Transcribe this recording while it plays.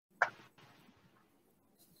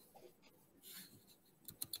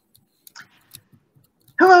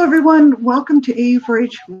Hello, everyone. Welcome to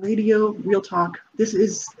AU4H Radio Real Talk.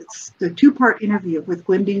 It's the two-part interview with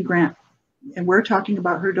Glendine Grant, and we're talking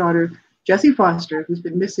about her daughter, Jessie Foster, who's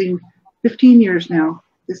been missing 15 years now.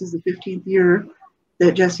 This is the 15th year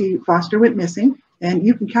that Jessie Foster went missing, and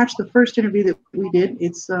you can catch the first interview that we did.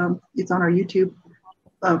 It's on our YouTube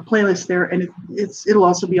playlist there, and it'll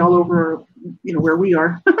also be all over, where we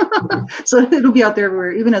are. So it'll be out there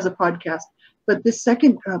everywhere, even as a podcast. But this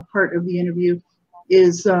second part of the interview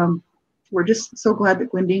is we're just so glad that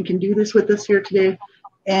Glendine can do this with us here today.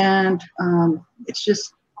 And it's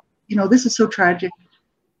just, this is so tragic.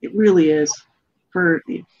 It really is for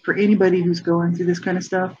anybody who's going through this kind of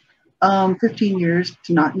stuff. 15 years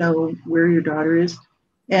to not know where your daughter is.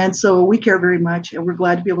 And so we care very much, and we're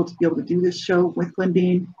glad to be able to do this show with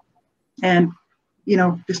Glendine and,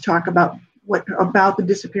 just talk about the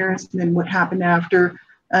disappearance and then what happened after.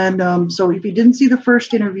 And so if you didn't see the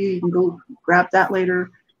first interview, you can go grab that later.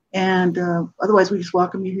 And otherwise, we just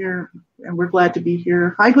welcome you here, and we're glad to be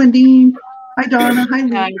here. Hi, Glendine. Hi, Donna. Hi,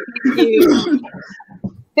 Lee. Thank you.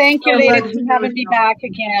 Thank you, ladies, for having me back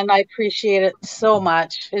again. I appreciate it so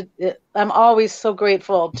much. I'm always so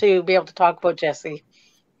grateful to be able to talk about Jessie.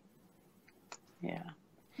 Yeah.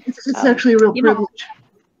 It's actually a real privilege.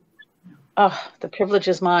 The privilege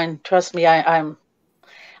is mine. Trust me, I'm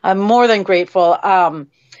more than grateful.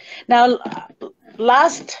 Now,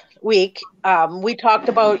 last week, we talked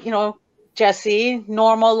about, Jessie,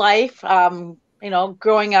 normal life,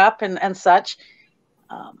 growing up and such.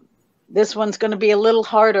 This one's going to be a little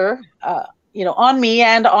harder, on me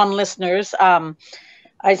and on listeners.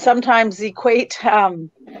 I sometimes equate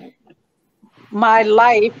my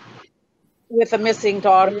life with a missing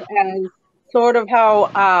daughter as sort of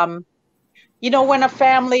how, when a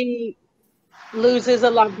family loses a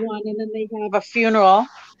loved one and then they have a funeral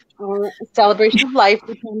or a celebration of life,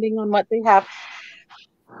 depending on what they have.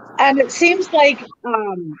 And it seems like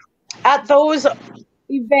at those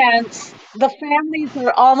events, the families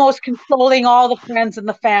are almost controlling all the friends in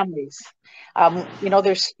the families.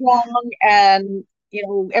 They're strong, and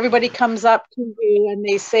everybody comes up to you and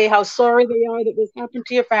they say how sorry they are that this happened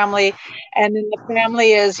to your family, and then the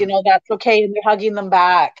family is, that's okay, and they're hugging them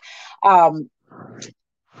back.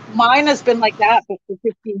 Mine has been like that for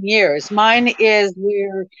 15 years. Mine is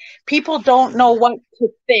where people don't know what to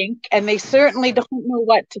think, and they certainly don't know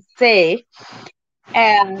what to say.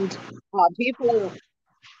 And people are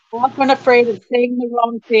often afraid of saying the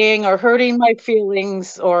wrong thing or hurting my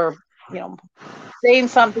feelings or, saying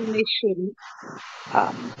something they shouldn't.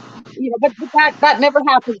 But that never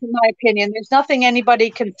happens, in my opinion. There's nothing anybody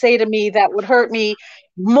can say to me that would hurt me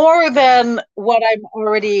more than what I'm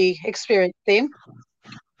already experiencing.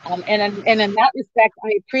 And in that respect,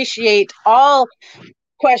 I appreciate all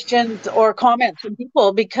questions or comments from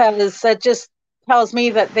people, because that just tells me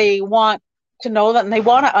that they want to know that and they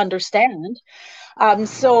want to understand.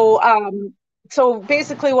 So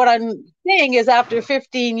basically what I'm saying is, after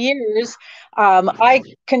 15 years, I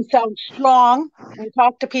can sound strong and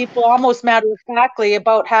talk to people almost matter-of-factly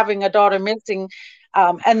about having a daughter missing.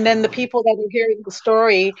 And then the people that are hearing the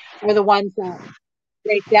story are the ones that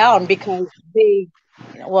break down, because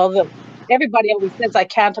everybody always says I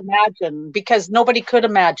can't imagine, because nobody could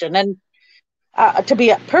imagine. And to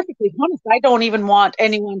be perfectly honest, I don't even want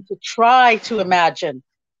anyone to try to imagine.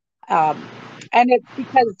 And it's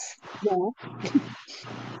because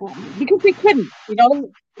they couldn't,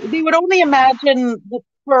 they would only imagine the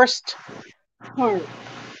first part,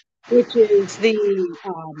 which is the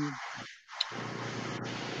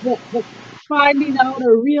finding out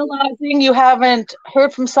or realizing you haven't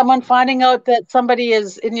heard from someone, finding out that somebody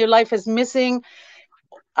is in your life is missing,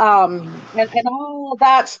 and all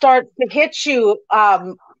that starts to hit you,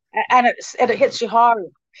 and it hits you hard.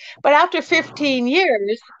 But after 15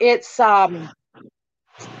 years, it's I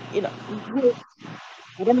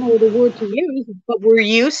don't know the word to use, but we're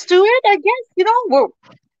used to it, I guess.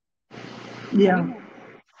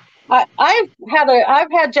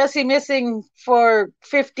 I've had Jessie missing for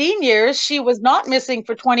 15 years. She was not missing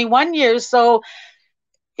for 21 years. So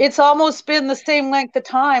it's almost been the same length of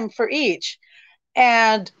time for each.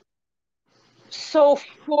 And so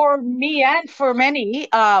for me and for many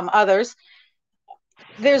others,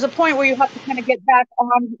 there's a point where you have to kind of get back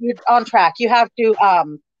on track. You have to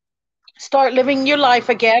start living your life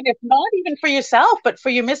again, if not even for yourself, but for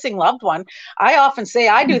your missing loved one. I often say,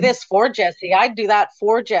 I do this for Jessie. I do that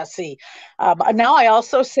for Jessie. Now I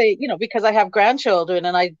also say, because I have grandchildren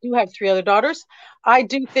and I do have 3 other daughters, I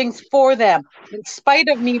do things for them, in spite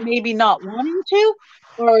of me maybe not wanting to,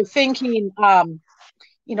 or thinking,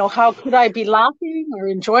 how could I be laughing or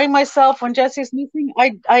enjoying myself when Jessie's missing?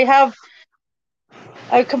 I have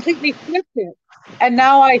I completely flipped it. And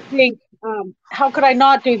now I think, how could I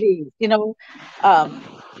not do these? You know, um,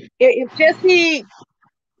 if Jesse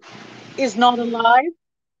is not alive,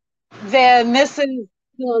 then this is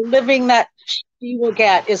the living that she will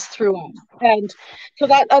get is through us. And so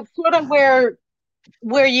that's sort of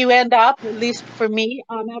where you end up, at least for me,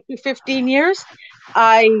 after 15 years.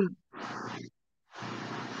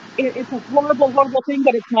 It's a horrible, horrible thing,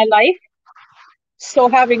 but it's my life. So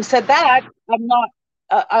having said that, I'm not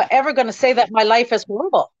ever going to say that my life is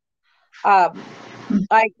horrible. Um,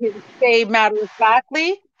 I can say matter of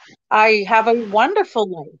factly, I have a wonderful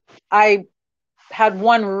life. I had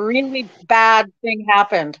one really bad thing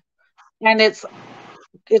happened, and it's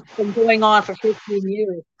been going on for 15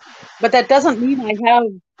 years. But that doesn't mean I have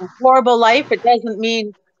a horrible life. It doesn't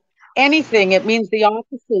mean anything. It means the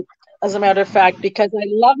opposite, as a matter of fact, because I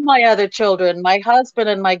love my other children, my husband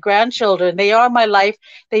and my grandchildren. They are my life.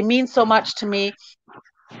 They mean so much to me.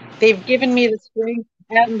 They've given me the strength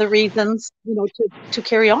and the reasons, you know, to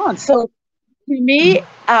carry on. So to me,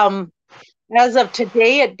 as of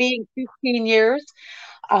today, it being 15 years,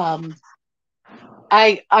 um,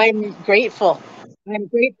 I'm grateful. I'm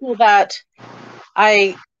grateful that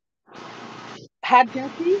I had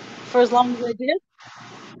Jessie for as long as I did.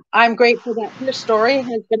 I'm grateful that her story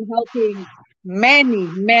has been helping many,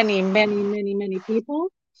 many, many, many, many people.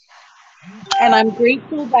 And I'm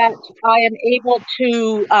grateful that I am able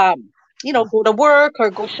to, you know, go to work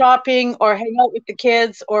or go shopping or hang out with the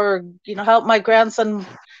kids or, you know, help my grandson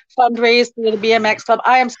fundraise through the BMX club.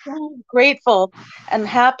 I am so grateful and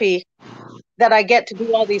happy that I get to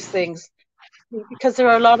do all these things, because there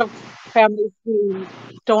are a lot of families who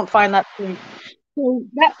don't find that thing. So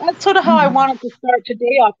that's sort of how I wanted to start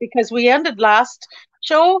today off, because we ended last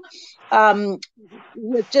show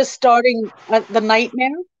with just starting the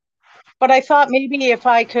nightmare. But I thought maybe if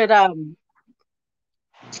I could,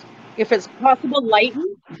 if it's possible, lighten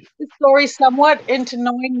the story somewhat into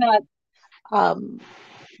knowing that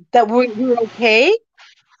that we're okay,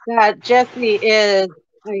 that Jessie is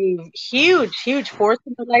a huge, huge force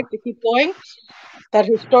in her life to keep going, that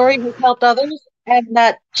her story has helped others, and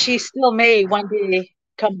that she still may one day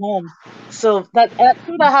come home. So that's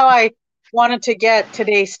sort of how I wanted to get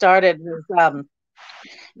today started, was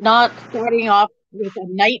not starting off with a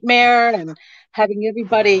nightmare and having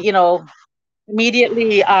everybody, you know,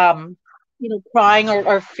 immediately, you know, crying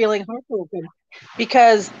or feeling heartbroken.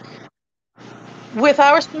 Because with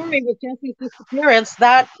our story, with Jessie's disappearance,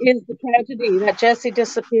 that is the tragedy, that Jessie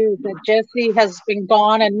disappeared, that Jessie has been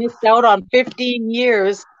gone and missed out on 15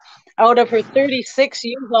 years out of her 36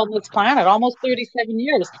 years on this planet, almost 37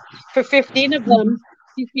 years. For 15 of them,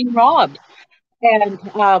 she's been robbed. And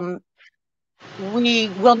we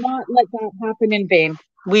will not let that happen in vain.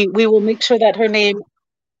 We will make sure that her name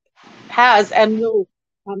has and will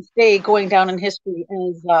stay going down in history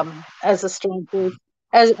as a strong force,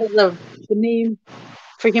 as the name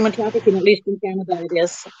for human trafficking, at least in Canada, it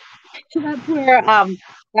is. So that's where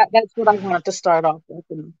that's what I wanted to start off with.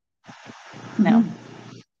 And now,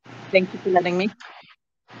 thank you for letting me.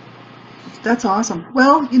 That's awesome.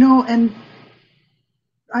 Well, you know, and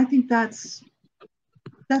I think that's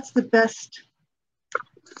the best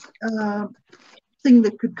thing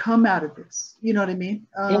that could come out of this. You know what I mean?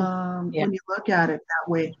 Yeah. When you look at it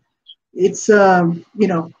that way, it's you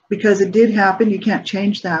know, because it did happen. You can't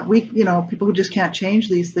change that. You know, people who just can't change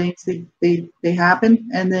these things. They happen,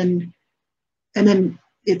 and then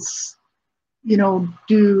it's, you know,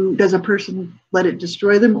 does a person let it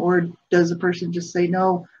destroy them, or does a person just say,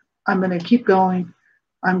 no, I'm going to keep going.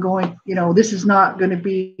 I'm going. You know, this is not going to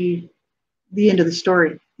be the end of the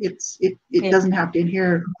story. It doesn't have to end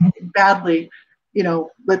here badly. You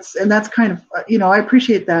know, and that's kind of, you know, I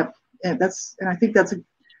appreciate that. And I think that's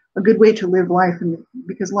a good way to live life, and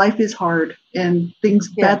because life is hard and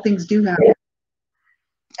bad things do happen.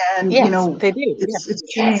 And, you know, they do. It's a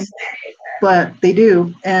shame, but they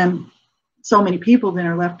do. And so many people then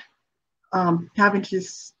are left having to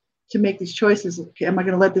make these choices. Okay, am I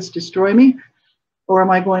going to let this destroy me, or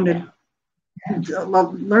am I going to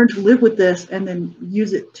learn to live with this and then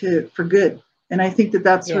use it for good? And I think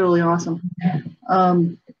that's really awesome,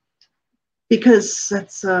 because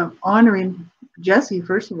that's honoring Jessie,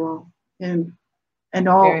 first of all, and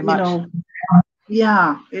all. Very much. You know,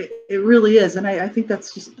 yeah, it really is, and I think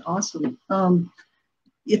that's just awesome.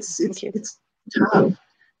 It's tough.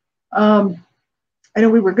 I know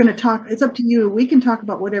we were going to talk. It's up to you. We can talk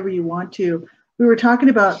about whatever you want to. We were talking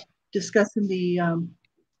about discussing the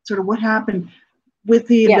sort of what happened with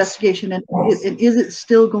the investigation, and is it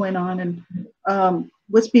still going on, and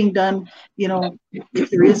what's being done, you know, if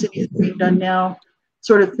there is anything being done now,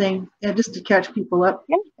 sort of thing, and just to catch people up.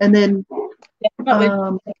 Yeah. And then,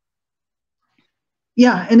 Definitely.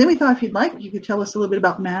 yeah, and then we thought if you'd like, you could tell us a little bit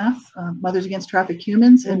about MATH, Mothers Against Trafficked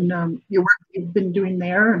Humans, and your work you've been doing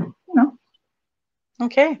there, and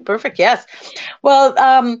Okay, perfect. Yes.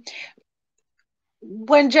 Well,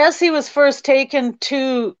 when Jessie was first taken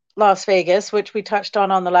to Las Vegas, which we touched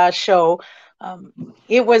on the last show,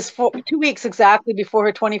 it was 2 weeks exactly before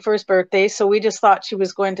her 21st birthday. So we just thought she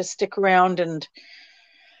was going to stick around and,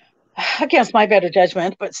 against my better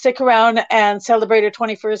judgment, but stick around and celebrate her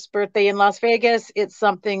 21st birthday in Las Vegas. It's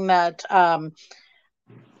something that,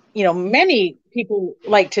 many people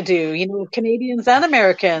like to do, Canadians and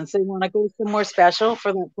Americans. They want to go somewhere special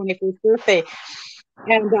for that 21st birthday.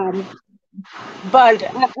 And, but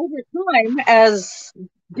over time, as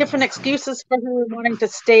different excuses for her wanting to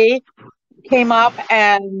stay came up,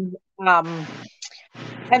 and then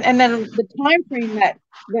the time frame that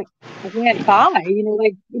went by,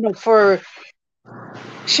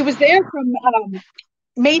 she was there from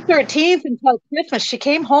May 13th until Christmas. She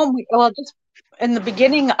came home, just in the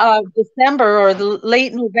beginning of December or the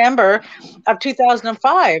late November of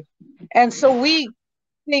 2005. And so we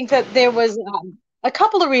think that there was a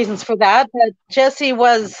couple of reasons for that Jessie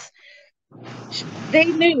they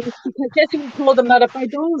knew, because Jessie told them that if I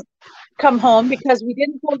don't come home, because we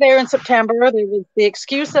didn't go there in September, there was the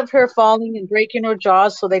excuse of her falling and breaking her jaw,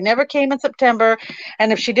 so they never came in September.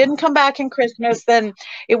 And if she didn't come back in Christmas, then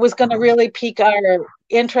it was going to really pique our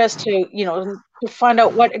interest to find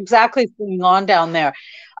out what exactly is going on down there.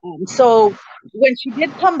 So when she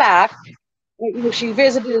did come back, she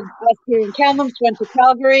visited us here in Kamloops, went to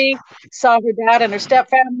Calgary, saw her dad and her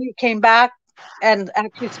stepfamily, came back, and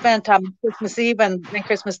actually spent Christmas Eve and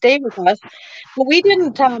Christmas Day with us. But we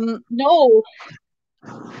didn't know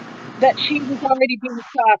that she was already being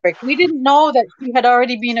trafficked. We didn't know that she had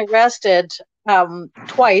already been arrested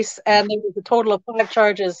twice, and there was a total of 5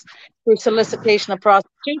 charges for solicitation of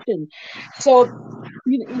prostitution. So,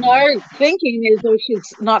 our thinking is,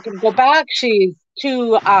 she's not going to go back. She's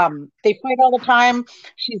too, they fight all the time.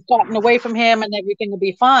 She's gotten away from him and everything will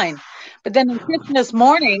be fine. But then on Christmas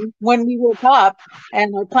morning, when we woke up,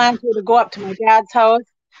 and our plans were to go up to my dad's house,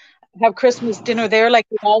 have Christmas dinner there like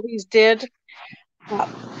we always did,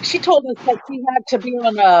 she told us that she had to be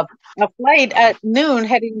on a flight at noon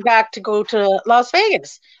heading back to go to Las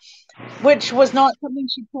Vegas, which was not something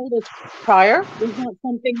she told us prior. It was not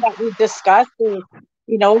something that we discussed, or,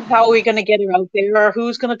 how are we going to get her out there, or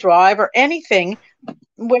who's going to drive, or anything,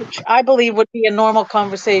 which I believe would be a normal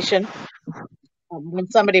conversation when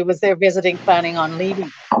somebody was there visiting, planning on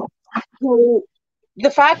leaving. So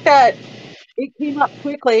the fact that it came up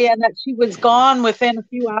quickly and that she was gone within a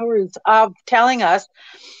few hours of telling us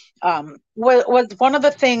was one of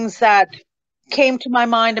the things that came to my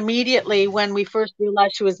mind immediately when we first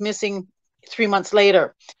realized she was missing 3 months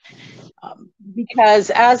later. Because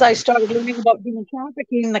as I started learning about human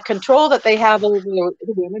trafficking, the control that they have over the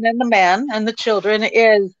women and the men and the children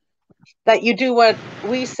is that you do what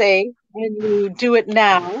we say, and you do it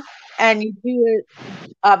now, and you do it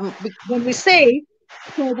when we say,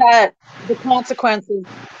 so that the consequences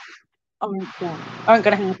aren't going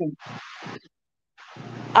to happen.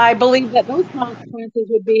 I believe that those consequences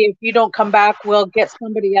would be, if you don't come back, we'll get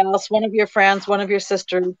somebody else, one of your friends, one of your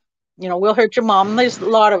sisters, we'll hurt your mom. There's a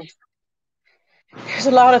lot of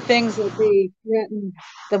things that they threaten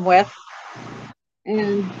them with.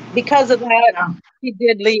 And because of that, she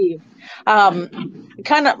did leave.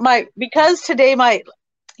 Because today I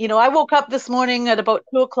woke up this morning at about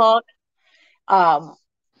 2:00,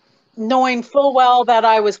 knowing full well that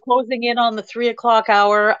I was closing in on the 3:00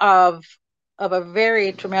 hour of a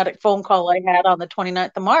very traumatic phone call I had on the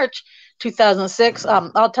 29th of March, 2006.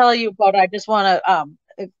 I'll tell you about. I just want to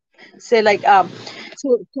say,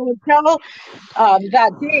 so until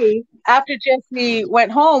that day, after Jessie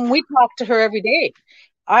went home, we talked to her every day.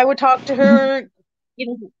 I would talk to her,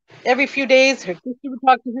 every few days. Her sister would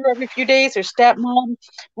talk to her every few days. Her stepmom,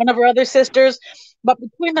 one of her other sisters. But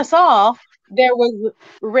between us all, there was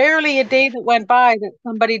rarely a day that went by that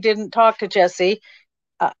somebody didn't talk to Jessie.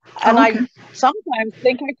 And I sometimes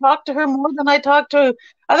think I talked to her more than I talked to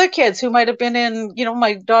other kids who might have been in,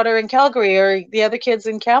 my daughter in Calgary or the other kids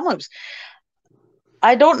in Kamloops.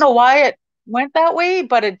 I don't know why it went that way,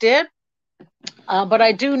 but it did. But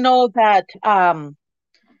I do know that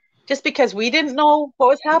just because we didn't know what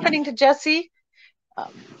was happening to Jessie,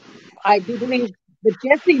 I do believe that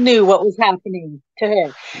Jessie knew what was happening to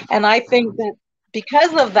her. And I think that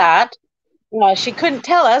because of that, she couldn't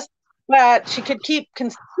tell us, but she could keep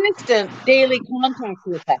consistent daily contact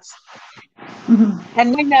with us. Mm-hmm.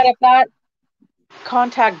 And knowing that if that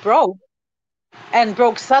contact broke, and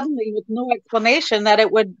broke suddenly with no explanation that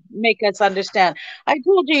it would make us understand. I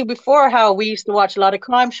told you before how we used to watch a lot of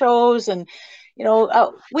crime shows, and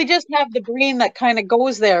we just have the brain that kind of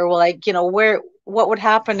goes there, like, what would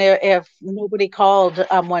happen if nobody called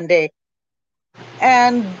one day.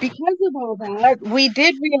 And because of all that, we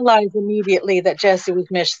did realize immediately that Jessie was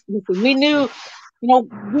missing. We knew,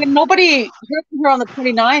 when nobody heard from her on the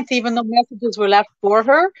 29th, even though messages were left for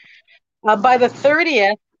her, by the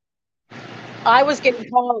 30th, I was getting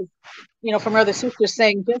calls, from other sisters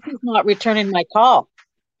saying, Jessie's not returning my call.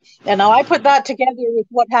 And now I put that together with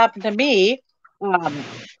what happened to me.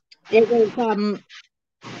 It was,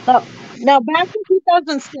 now back in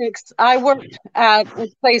 2006, I worked at a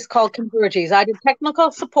place called Converges. I did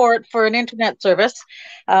technical support for an internet service.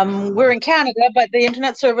 We're in Canada, but the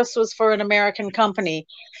internet service was for an American company.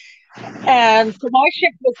 And so my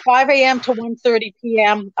shift was 5 a.m. to 1:30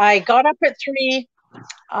 p.m. I got up at 3.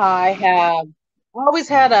 I have always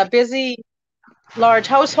had a busy, large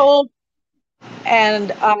household,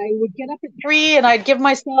 and I would get up at 3 and I'd give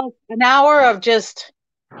myself an hour of just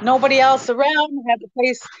nobody else around, have the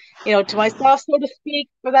place, to myself, so to speak,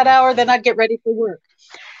 for that hour. Then I'd get ready for work.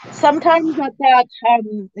 Sometimes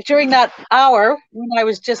during that hour, when I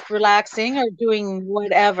was just relaxing or doing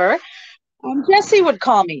whatever, Jessie would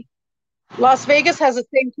call me. Las Vegas has the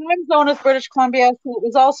same time zone as British Columbia, so it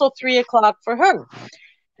was also 3 o'clock for her.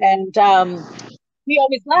 And we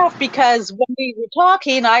always laugh because when we were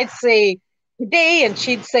talking, I'd say today and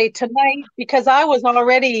she'd say tonight, because I was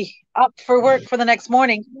already up for work for the next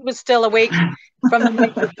morning. He was still awake from the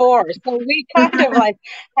night before. So we kind of like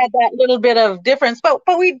had that little bit of difference, but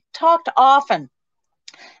we talked often.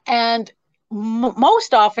 And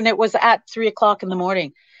most often it was at 3 o'clock in the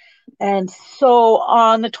morning. And so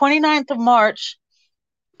on the 29th of March,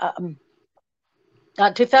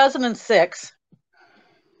 2006,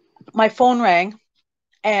 my phone rang,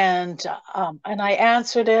 and I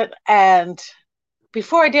answered it. And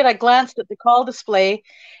before I did, I glanced at the call display,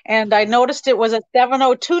 and I noticed it was a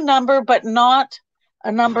 702 number, but not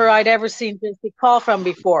a number I'd ever seen Jessie call from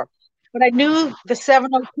before. But I knew the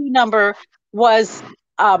 702 number was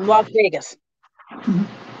Las Vegas.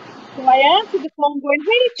 So I answered the phone going,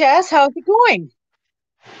 "Hey, Jess, how's it going?"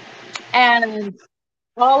 And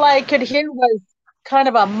all I could hear was kind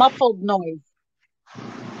of a muffled noise.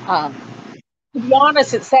 To be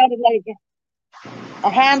honest, it sounded like a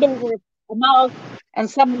hand over a mouth and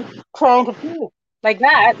someone crawling to pool like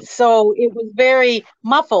that. So it was very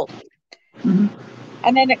muffled. Mm-hmm.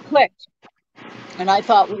 And then it clicked. And I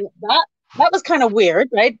thought, well, that was kind of weird,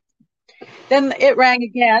 right? Then it rang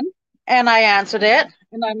again and I answered it.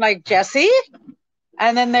 And I'm like, "Jessie?"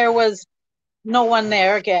 And then there was no one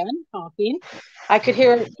there again talking. I could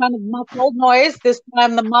hear kind of muffled noise. This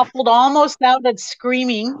time the muffled almost sounded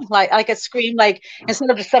screaming, like a scream, like instead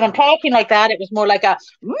of someone talking like that, it was more like a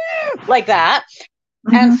like that.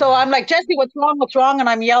 Mm-hmm. And so I'm like, "Jessie, what's wrong? What's wrong?" And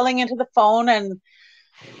I'm yelling into the phone and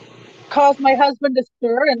caused my husband to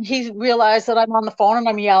stir, and he realized that I'm on the phone and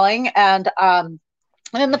I'm yelling. And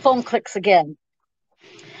then the phone clicks again.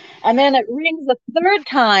 And then it rings a third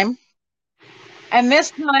time. And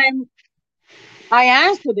this time I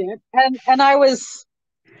answered it, and I was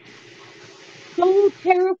so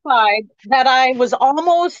terrified that I was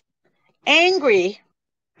almost angry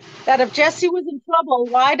that if Jessie was in trouble,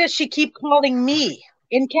 why does she keep calling me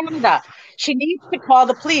in Canada? She needs to call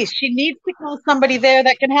the police. She needs to call somebody there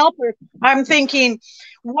that can help her. I'm thinking,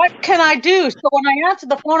 what can I do? So when I answered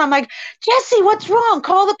the phone, I'm like, "Jessie, what's wrong?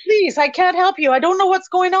 Call the police. I can't help you. I don't know what's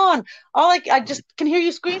going on. I just can hear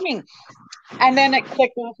you screaming." And then it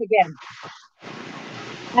clicked off again.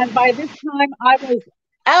 And by this time, I was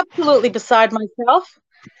absolutely beside myself.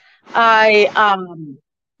 My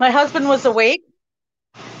husband was awake.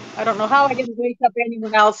 I don't know how I didn't wake up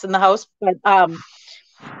anyone else in the house, but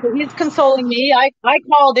so he's consoling me. I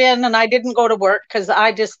called in and I didn't go to work because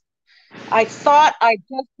I thought I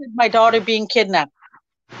just heard my daughter being kidnapped.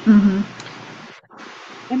 Mm-hmm.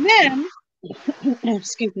 And then,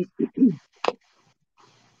 excuse me.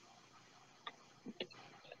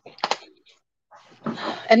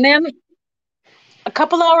 And then a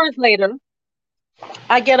couple hours later,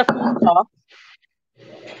 I get a phone call.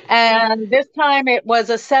 And this time it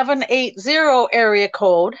was a 780 area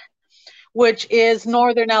code, which is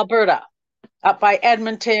Northern Alberta, up by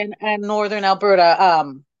Edmonton and Northern Alberta.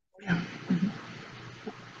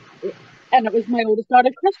 And it was my oldest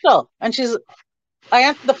daughter, Crystal. And I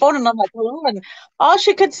answered the phone and I'm like, "Hello." And all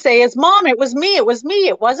she could say is, "Mom, it was me. It was me.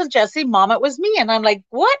 It wasn't Jessie. Mom, it was me." And I'm like,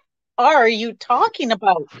 "What are you talking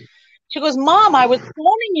about?" She goes, "Mom, I was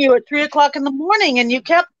phoning you at 3 o'clock in the morning and you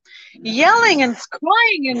kept yelling and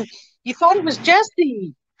crying you thought it was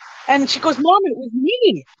Jesse. And she goes, Mom, it was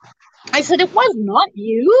me. I said, it was not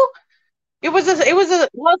you. It was a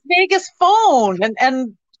Las Vegas phone,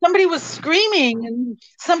 and somebody was screaming, and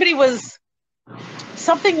something was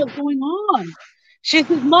going on. She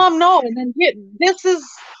says, Mom, no. And then this is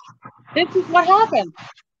what happened.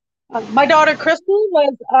 My daughter Crystal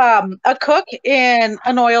was a cook in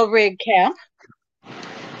an oil rig camp,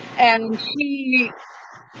 and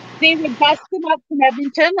they would bus them up from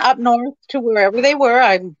Edmonton up north to wherever they were.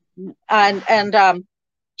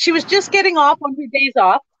 She was just getting off on her days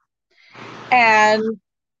off, and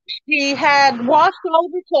she had washed all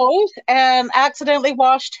of her clothes and accidentally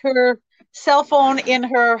washed her cell phone in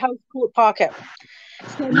her house coat pocket.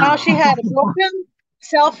 So now she had a broken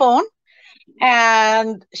cell phone,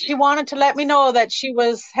 and she wanted to let me know that she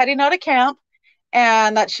was heading out of camp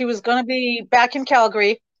and that she was going to be back in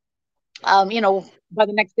Calgary, by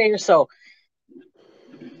the next day or so.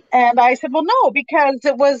 And I said, well, no, because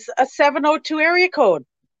it was a 702 area code.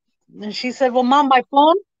 And she said, well, Mom, my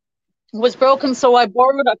phone was broken, so I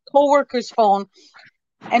borrowed a coworker's phone,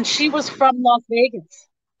 and she was from Las Vegas.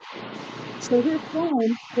 So her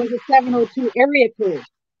phone was a 702 area code.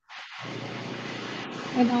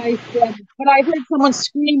 And I said, but I heard someone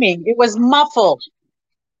screaming. It was muffled.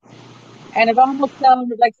 And it almost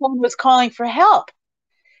sounded like someone was calling for help.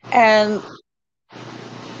 And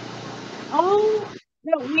all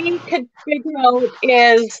that we could figure out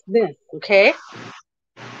is this, okay?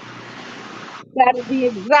 That at the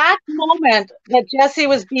exact moment that Jesse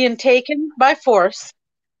was being taken by force,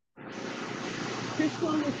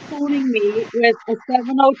 Crystal was phoning me with a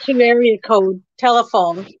 702 area code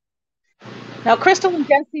telephone. Now, Crystal and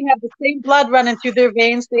Jesse have the same blood running through their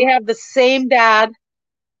veins. They have the same dad,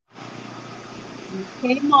 the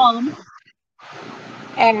same mom,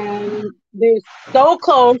 and they're so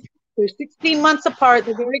close. They're 16 months apart.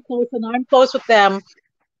 They're very close, and I'm close with them.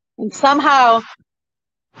 And somehow,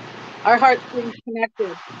 our heartstrings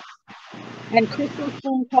connected. And Crystal's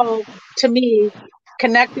phone call to me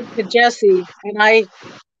connected to Jesse, and I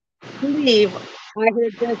believe I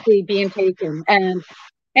heard Jesse being taken. And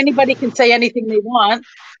anybody can say anything they want.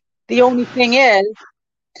 The only thing is,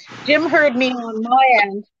 Jim heard me on my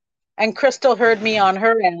end, and Crystal heard me on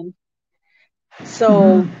her end.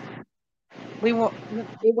 So it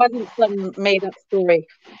wasn't some made-up story.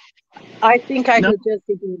 I think I heard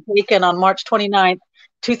Jesse being taken on March 29th,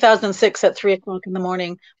 2006 at 3:00 in the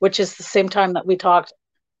morning, which is the same time that we talked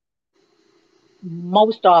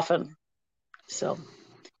most often. So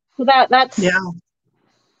that's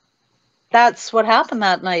what happened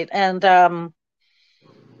that night. And no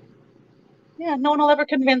one will ever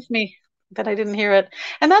convince me that I didn't hear it.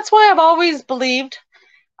 And that's why I've always believed,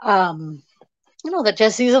 that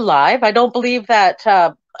Jesse's alive. I don't believe that,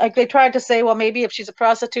 like they tried to say, well, maybe if she's a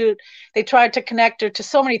prostitute, they tried to connect her to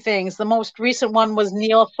so many things. The most recent one was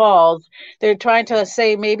Neil Falls. They're trying to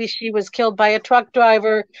say maybe she was killed by a truck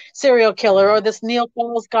driver, serial killer, or this Neil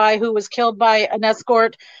Falls guy who was killed by an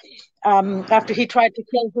escort after he tried to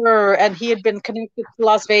kill her, and he had been connected to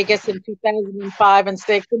Las Vegas in 2005 and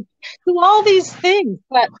 6. And so all these things.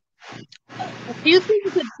 But a few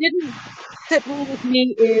things that didn't sit well with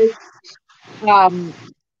me is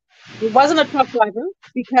it wasn't a truck driver,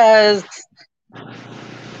 because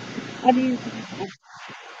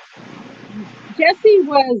Jesse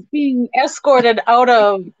was being escorted out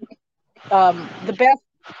of the best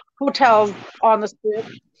hotels on the strip.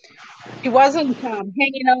 He wasn't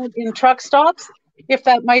hanging out in truck stops, if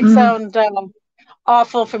that might sound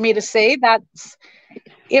awful for me to say. That's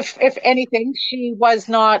if anything, she was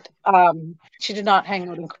not. She did not hang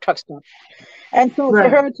out in truck stops, and so for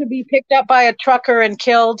her to be picked up by a trucker and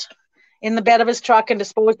killed in the bed of his truck and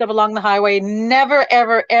disposed of along the highway never,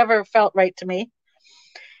 ever, ever felt right to me.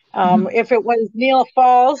 If it was Neil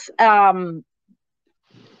Falls, that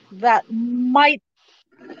might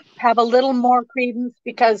have a little more credence,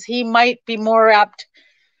 because he might be more apt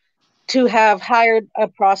to have hired a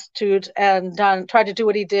prostitute and tried to do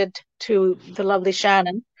what he did to the lovely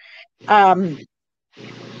Shannon.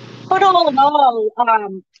 But all in all,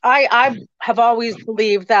 I have always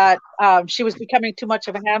believed that she was becoming too much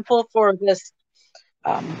of a handful for this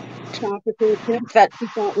trafficker pimp that she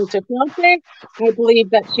thought was her fiance. I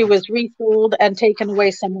believe that she was resold and taken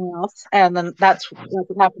away somewhere else, and then that's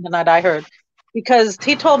what happened the night I heard. Because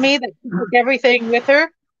he told me that she took everything with her,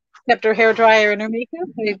 except her hairdryer and her makeup.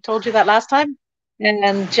 I told you that last time.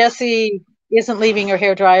 And Jessie isn't leaving her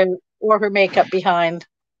hairdryer or her makeup behind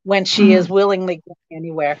when she is willingly going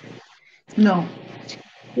anywhere. No.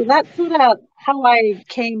 So that's sort of how I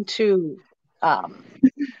came to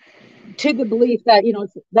to the belief that,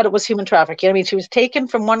 that it was human trafficking. I mean, she was taken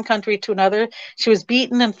from one country to another. She was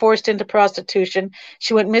beaten and forced into prostitution.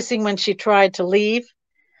 She went missing when she tried to leave,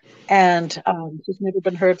 and she's never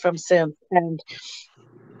been heard from since. And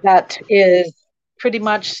that is pretty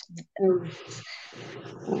much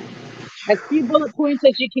as few bullet points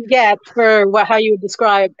as you can get for how you would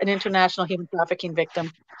describe an international human trafficking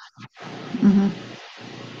victim. Mm-hmm.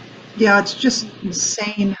 Yeah, it's just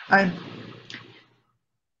insane.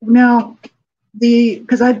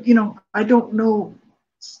 Because I don't know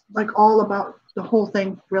like all about the whole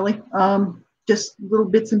thing really. Just little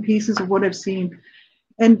bits and pieces of what I've seen.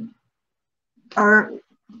 And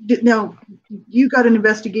now you got an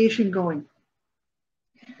investigation going,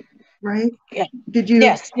 right? Yeah. Did you?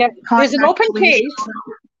 Yes. Yeah. There's an open case.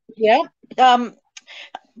 Yeah.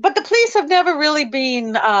 But the police have never really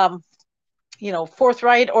been,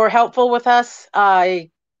 forthright or helpful with us.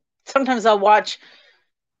 Sometimes I'll watch,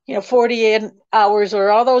 48 Hours or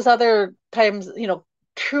all those other times,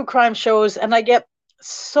 true crime shows, and I get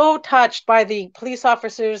so touched by the police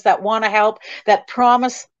officers that want to help, that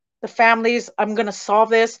promise the families, I'm going to solve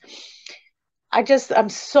this. I'm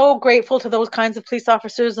so grateful to those kinds of police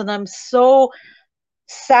officers, and I'm so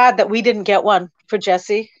sad that we didn't get one for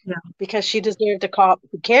Jessie. Yeah. Because she deserved a cop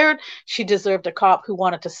who cared. She deserved a cop who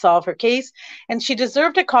wanted to solve her case, and she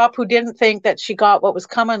deserved a cop who didn't think that she got what was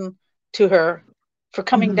coming to her for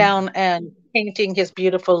coming down and painting his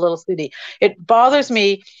beautiful little city. It bothers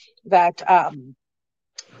me that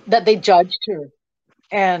that they judged her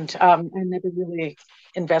and never really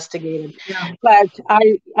investigated. Yeah. But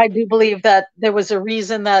I do believe that there was a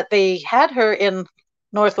reason that they had her in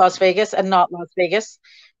North Las Vegas and not Las Vegas,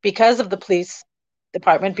 because of the police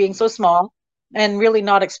department being so small and really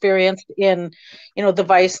not experienced in, the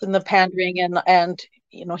vice and the pandering and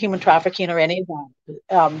human trafficking or any of that.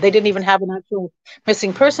 They didn't even have an actual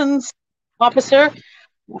missing persons officer.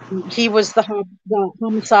 He was the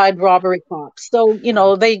homicide robbery cop. So,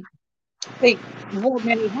 they wore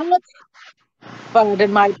many hats, but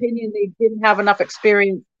in my opinion, they didn't have enough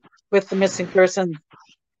experience with the missing person.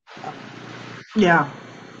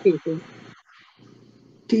 Cases.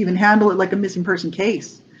 To even handle it like a missing person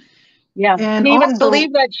case. Yeah, and even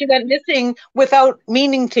believe that she went missing without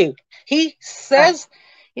meaning to. He says,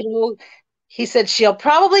 he said she'll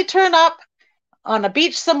probably turn up on a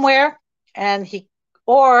beach somewhere,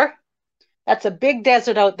 or that's a big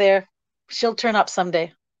desert out there. She'll turn up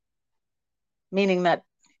someday. Meaning that,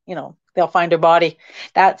 they'll find her body.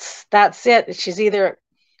 That's it. She's either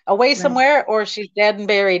away somewhere or she's dead and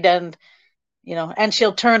buried, and and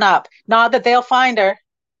she'll turn up. Not that they'll find her.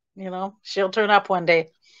 She'll turn up one day.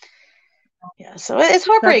 Yeah, so it's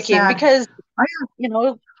heartbreaking because,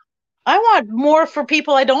 I want more for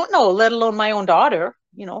people I don't know, let alone my own daughter.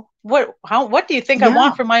 What do you think I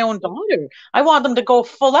want for my own daughter? I want them to go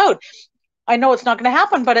full out. I know it's not going to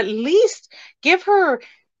happen, but at least give her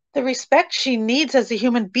the respect she needs as a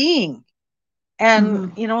human being.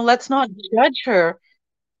 And, let's not judge her,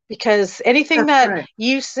 because anything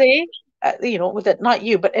you say, with it, not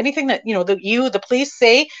you, but anything that, the police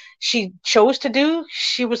say she chose to do,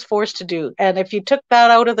 she was forced to do. And if you took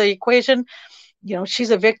that out of the equation,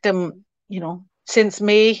 she's a victim, since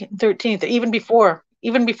May 13th, even before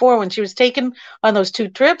when she was taken on those 2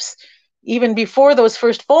 trips, even before those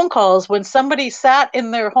first phone calls, when somebody sat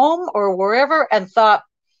in their home or wherever and thought,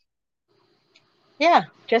 yeah,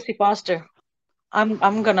 Jessie Foster,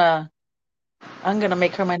 I'm gonna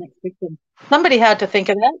make her my next victim. Somebody had to think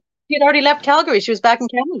of that. She had already left Calgary. She was back in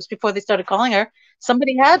Kamloops before they started calling her.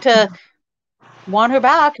 Somebody had to want her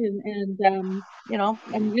back and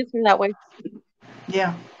use her that way.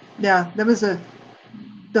 Yeah. That was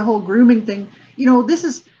the whole grooming thing. Do you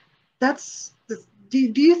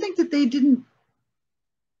think that they didn't?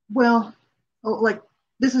 Well,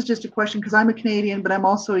 this is just a question because I'm a Canadian, but I'm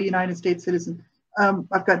also a United States citizen.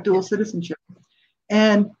 I've got dual citizenship,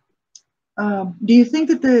 and do you think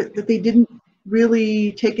that they didn't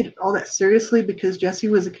really take it all that seriously because Jessie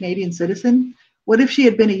was a Canadian citizen? What if she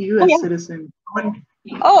had been a U.S. citizen?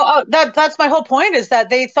 That's my whole point, is that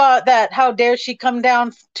they thought that how dare she come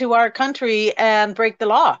down to our country and break the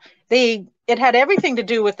law. It had everything to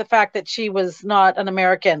do with the fact that she was not an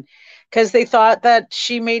American, because they thought that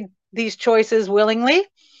she made these choices willingly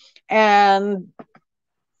and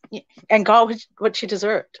got what she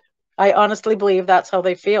deserved. I honestly believe that's how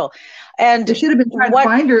they feel. And they should have been trying to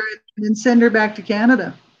find her and send her back to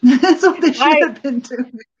Canada. That's what they should have been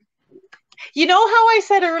doing. You know how I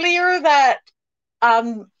said earlier that,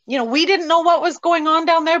 we didn't know what was going on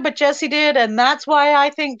down there, but Jessie did. And that's why I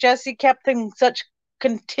think Jessie kept in such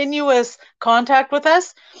continuous contact with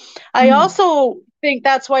us. I also think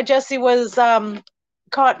that's why Jesse was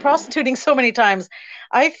caught prostituting so many times.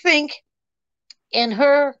 I think in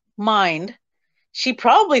her mind, she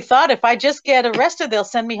probably thought if I just get arrested, they'll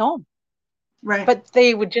send me home. Right. But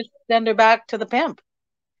they would just send her back to the pimp.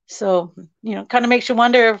 So, kind of makes you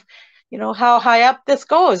wonder if, how high up this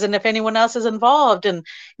goes and if anyone else is involved. And,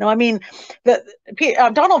 I mean,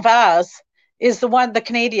 Donald Vaz is the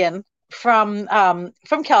Canadian from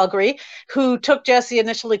Calgary who took Jesse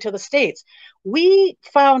initially to the States. We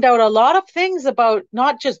found out a lot of things about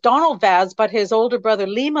not just Donald Vaz, but his older brother,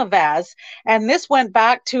 Lima Vaz. And this went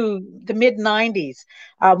back to the mid-90s,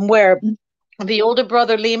 where the older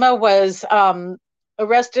brother, Lima, was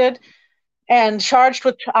arrested and charged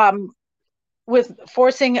with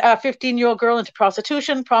forcing a 15-year-old girl into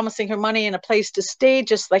prostitution, promising her money and a place to stay,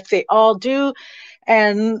 just like they all do,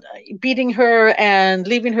 and beating her and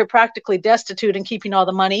leaving her practically destitute and keeping all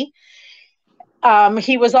the money.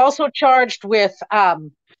 He was also charged with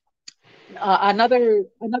another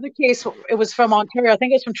case. It was from Ontario, I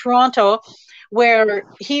think it was from Toronto, where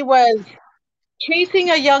he was chasing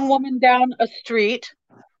a young woman down a street,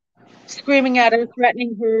 screaming at her,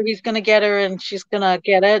 threatening her, he's going to get her and she's going to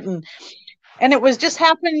get it. And it was just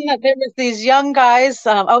happening that there was these young guys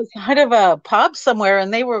outside of a pub somewhere,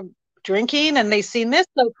 and they were drinking and they seen this.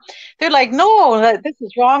 So they're like, no, this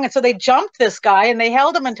is wrong. And so they jumped this guy and they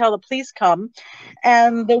held him until the police come.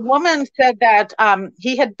 And the woman said that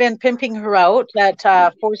he had been pimping her out, that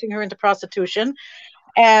forcing her into prostitution.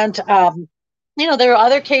 And, there are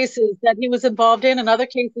other cases that he was involved in and other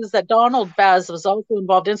cases that Donald Vaz was also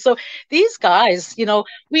involved in. So these guys,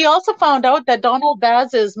 we also found out that Donald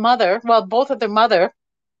Vaz's mother, well, both of their mother,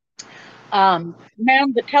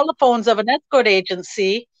 manned the telephones of an escort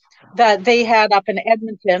agency that they had up in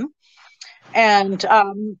Edmonton. And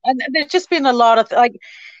there's just been a lot of,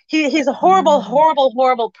 he's a horrible, horrible,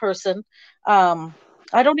 horrible person. I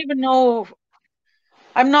don't even know.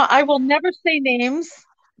 I will never say names,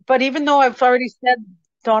 but even though I've already said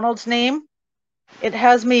Donald's name, it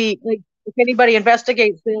has me, if anybody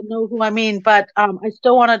investigates, they'll know who I mean. But I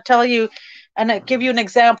still want to tell you and give you an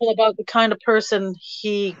example about the kind of person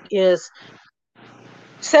he is.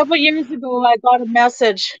 Several years ago, I got a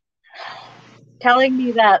message telling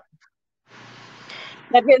me that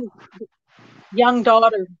his young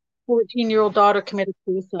daughter, 14-year-old daughter, committed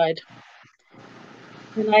suicide.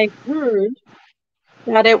 And I heard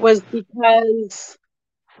that it was because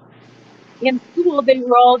in school they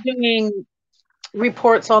were all doing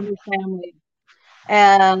reports on the family.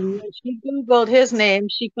 And when she Googled his name,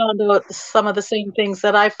 she found out some of the same things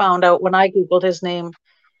that I found out when I Googled his name.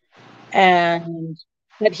 And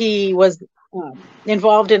that he was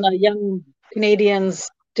involved in a young Canadian's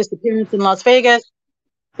disappearance in Las Vegas,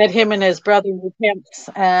 that him and his brother were pimps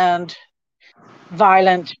and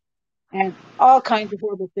violent and all kinds of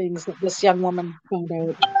horrible things that this young woman found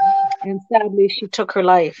out. And sadly, she took her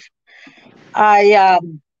life. I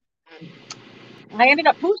ended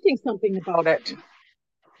up posting something about it.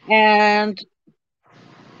 And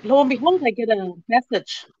lo and behold, I get a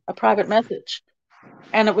message, a private message.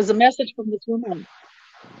 And it was a message from this woman.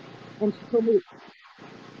 And she told me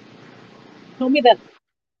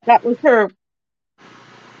that was her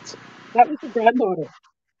granddaughter.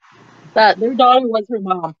 That their daughter was her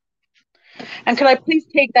mom. And could I please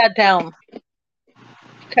take that down?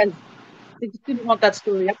 Because they just didn't want that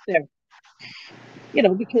story up there.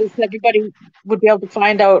 Because everybody would be able to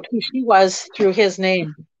find out who she was through his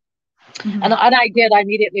name. Mm-hmm. And I did, I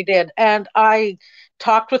immediately did. And I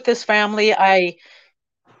talked with this family. I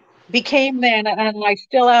became then, and I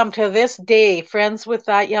still am to this day, friends with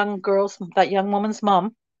that young woman's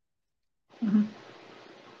mom. Mm-hmm.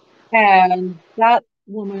 And that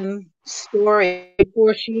woman's story,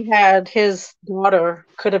 before she had his daughter,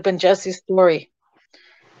 could have been Jesse's story.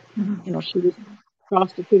 Mm-hmm. She was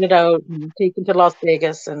prostituted out and taken to Las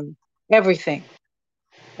Vegas and everything.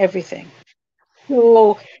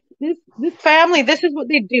 So this family, this is what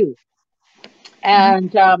they do.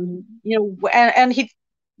 And, and he,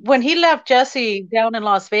 when he left Jesse down in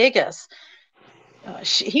Las Vegas,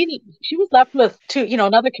 she was left with two,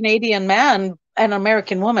 another Canadian man and an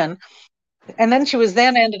American woman. And then she was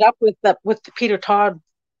ended up with the Peter Todd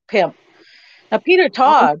pimp. Now, Peter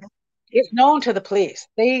Todd is known to the police.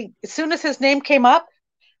 As soon as his name came up,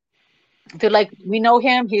 they're like, we know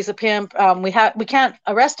him. He's a pimp. We can't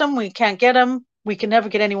arrest him. We can't get him. We can never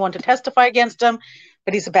get anyone to testify against him,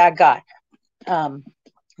 but he's a bad guy.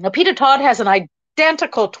 Now, Peter Todd has an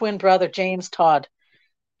identical twin brother, James Todd.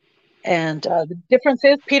 And the difference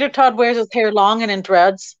is Peter Todd wears his hair long and in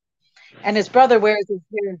dreads, and his brother wears his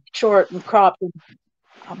hair short and cropped. And,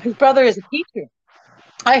 his brother is a teacher.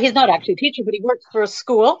 he's not actually a teacher, but he works for a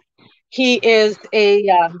school. He is a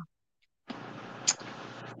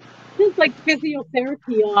just like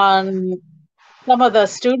physiotherapy on some of the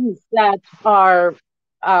students that are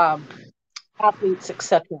athletes,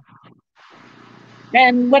 etc.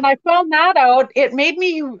 And when I found that out, it made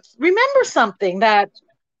me remember something that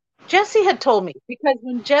Jesse had told me, because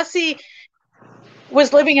when Jesse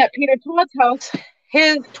was living at Peter Todd's house,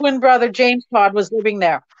 his twin brother James Todd was living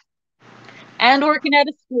there and working at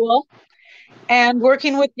a school and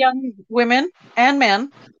working with young women and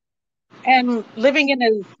men and living in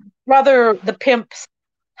his brother the pimp's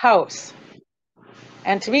house.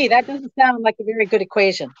 And to me, that doesn't sound like a very good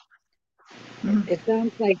equation. It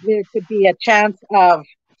sounds like there could be a chance of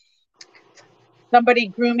somebody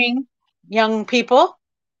grooming young people,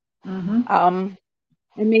 and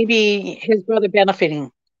maybe his brother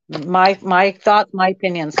benefiting. My thoughts, my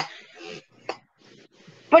opinions.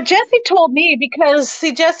 But Jesse told me, because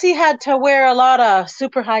see, Jesse had to wear a lot of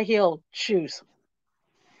super high heel shoes,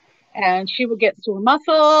 and she would get sore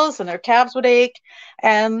muscles and her calves would ache.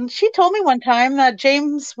 And she told me one time that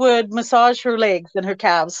James would massage her legs and her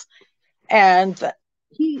calves, and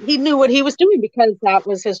he knew what he was doing because that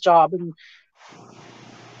was his job. And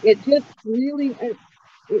it just really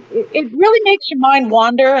it really makes your mind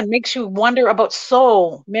wander and makes you wonder about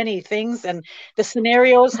so many things and the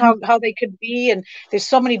scenarios, how they could be, and there's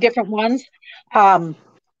so many different ones. But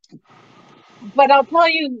I'll tell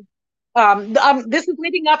you, this is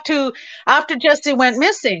leading up to after Jesse went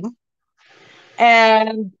missing,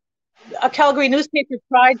 and a Calgary newspaper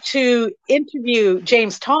tried to interview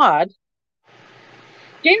James Todd.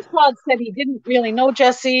 James Todd said he didn't really know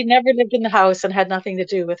Jesse, never lived in the house, and had nothing to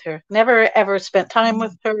do with her, never ever spent time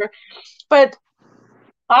with her. But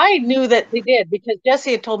I knew that they did, because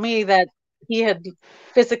Jesse had told me that he had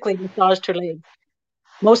physically massaged her legs,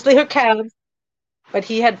 mostly her calves, but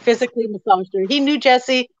he had physically massaged her. He knew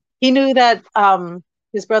Jesse. He knew that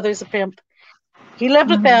his brother's a pimp. He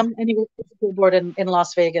lived with them, and he worked at the school board in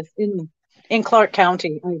Las Vegas, in Clark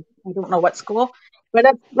County. I don't know what school, but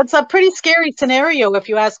that's a pretty scary scenario, if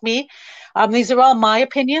you ask me. These are all my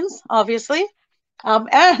opinions, obviously,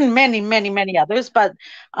 and many, many, many others. But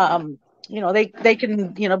they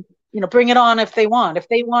can bring it on if they want. If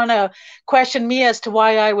they want to question me as to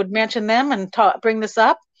why I would mention them and bring this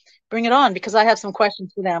up, bring it on, because I have some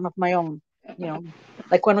questions for them of my own.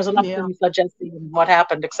 Like when was the last time you saw Jesse and what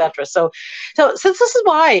happened, etc. So since this is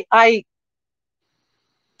why I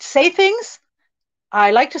say things,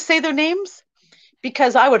 I like to say their names,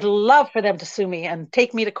 because I would love for them to sue me and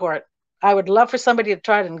take me to court. I would love for somebody to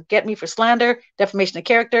try and get me for slander, defamation of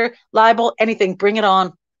character, libel, anything. Bring it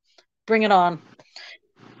on. Bring it on.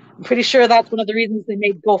 I'm pretty sure that's one of the reasons they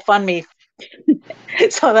made GoFundMe,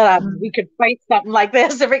 so that we could fight something like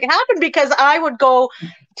this if it happened, because I would go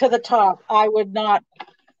to the top. I would not.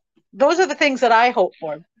 Those are the things that I hope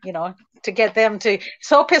for, to get them to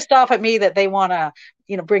so pissed off at me that they want to,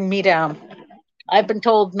 bring me down. I've been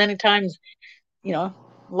told many times, a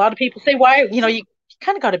lot of people say, why, you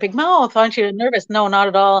kind of got a big mouth, aren't you nervous? No, not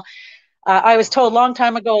at all. I was told a long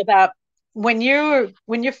time ago that when you're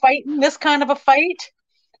fighting this kind of a fight,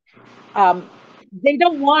 they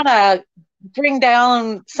don't want to bring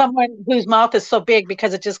down someone whose mouth is so big,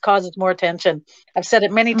 because it just causes more attention. I've said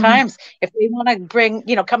it many times. If they want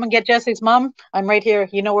to come and get Jesse's mom, I'm right here.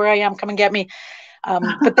 You know where I am. Come and get me.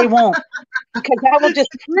 But they won't, because that will just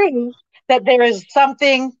prove that there is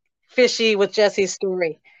something fishy with Jesse's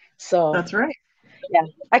story. So that's right. Yeah,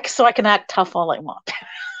 so I can act tough all I want.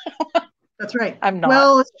 That's right. I'm not.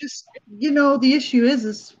 Well, it's just, the issue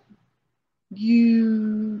is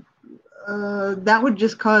you that would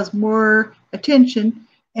just cause more attention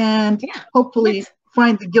and hopefully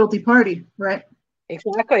find the guilty party, right?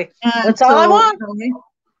 Exactly. And that's all I want.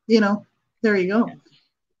 There you go.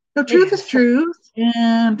 No, truth is truth,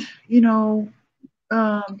 and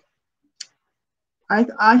I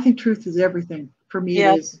think truth is everything for me.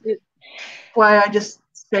 It is why I just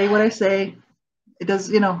say what I say. It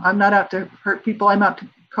does, I'm not out to hurt people. I'm out to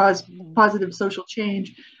cause positive social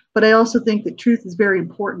change. But I also think that truth is very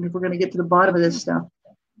important if we're going to get to the bottom of this stuff.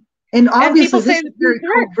 And obviously, people say this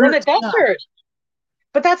hurt, it does hurt,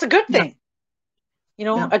 but that's a good thing.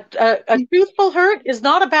 A truthful hurt is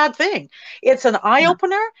not a bad thing. It's an eye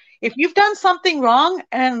opener. If you've done something wrong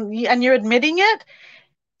and you're admitting it,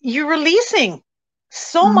 you're releasing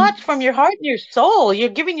so much from your heart and your soul. You're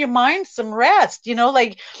giving your mind some rest.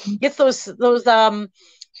 It's those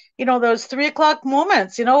those 3 o'clock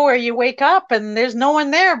moments, where you wake up and there's no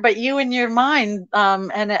one there but you and your mind,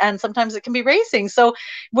 and sometimes it can be racing. So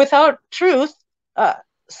without truth,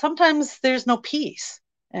 sometimes there's no peace.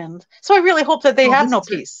 And so I really hope that they have no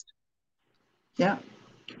peace. Yeah.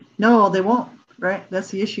 No, they won't. Right. That's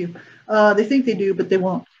the issue. They think they do, but they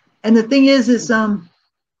won't. And the thing is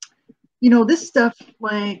you know, this stuff,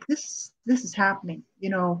 like this is happening, you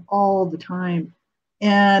know, all the time.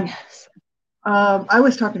 And Yes. I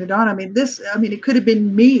was talking to Donna. I mean, it could have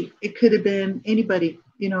been me. It could have been anybody,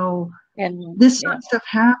 you know, And this sort of stuff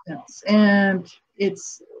happens. And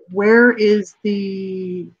it's, where is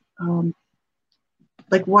the,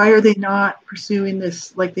 like, why are they not pursuing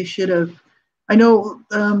this like they should have? I know,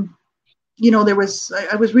 you know,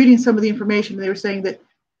 I was reading some of the information. They were saying that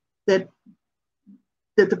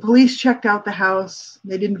the police checked out the house.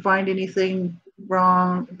 They didn't find anything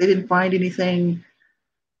wrong. They didn't find anything.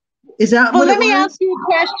 Is that well, what let it me was? ask you a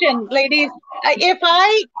question, ladies. If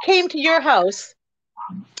I came to your house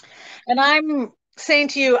and I'm saying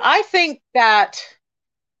to you, I think that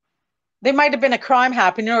there might have been a crime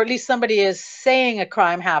happening, or at least somebody is saying a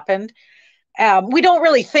crime happened. We don't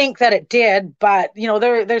really think that it did, but you know,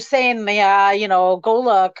 they're saying, yeah, you know, go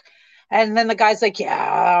look. And then the guy's like,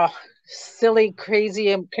 yeah, silly,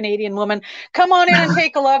 crazy Canadian woman, come on in and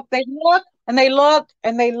take a look. They look and they look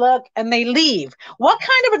and they look and they leave. What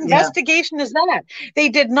kind of investigation is that? They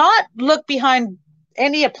did not look behind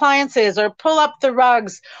any appliances or pull up the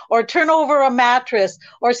rugs or turn over a mattress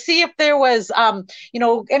or see if there was, you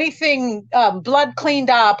know, anything blood cleaned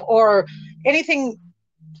up or anything,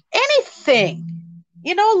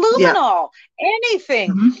 you know, luminol,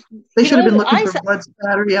 anything. Mm-hmm. They should have been looking for blood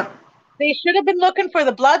spatter. Yep. They should have been looking for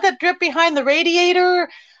the blood that dripped behind the radiator,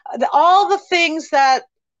 all the things that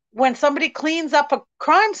when somebody cleans up a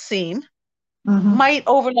crime scene might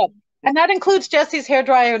overlook. And that includes Jesse's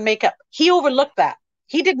hairdryer and makeup. He overlooked that.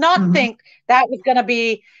 He did not think that was going to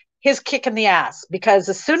be his kick in the ass, because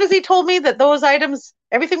as soon as he told me that those items,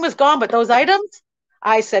 everything was gone but those items,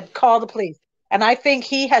 I said, call the police. And I think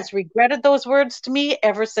he has regretted those words to me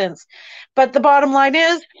ever since. But the bottom line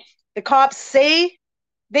is, the cops say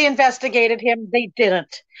they investigated him. They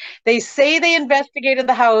didn't. They say they investigated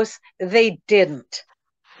the house. They didn't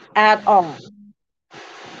at all.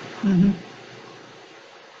 Mm-hmm.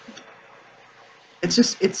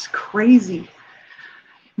 It's crazy.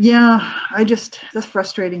 Yeah, that's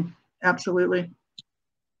frustrating. Absolutely.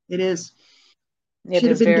 It is. It should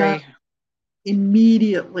have been done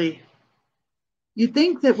immediately. You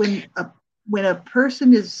think that when a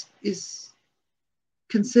person is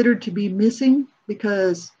considered to be missing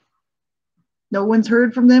because no one's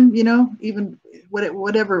heard from them, you know, even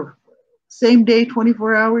whatever, same day,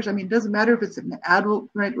 24 hours. I mean, it doesn't matter if it's an adult,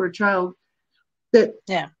 right, or a child, that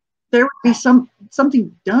there would be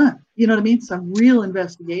something done. You know what I mean? Some real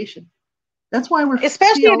investigation. That's why we're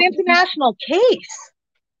especially an international case.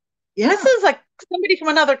 Yeah. This is like somebody from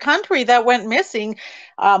another country that went missing.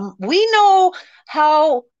 We know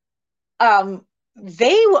how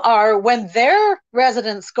they are when their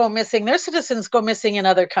residents go missing, their citizens go missing in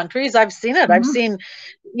other countries. I've seen it. I've seen,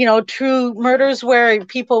 you know, true murders where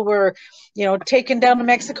people were, you know, taken down to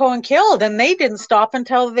Mexico and killed, and they didn't stop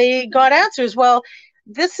until they got answers. Well,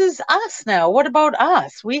 this is us now. What about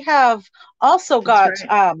us? We have also got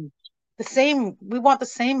the same, we want the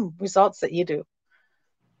same results that you do.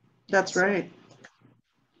 That's right.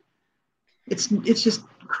 It's just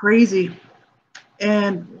crazy.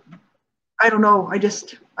 And I don't know.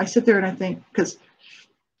 I sit there and I think, because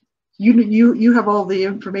you have all the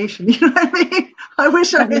information. You know what I mean? I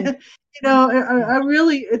wish I did. You know, I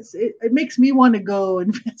really, it makes me want to go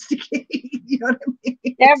investigate. You know what I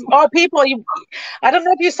mean? Yeah, all people. I don't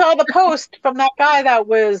know if you saw the post from that guy that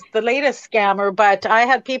was the latest scammer, but I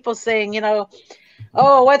had people saying, you know,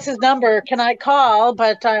 oh, what's his number? Can I call?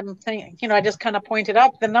 But I'm thinking, you know, I just kind of pointed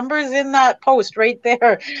up the numbers in that post right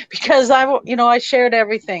there, because I shared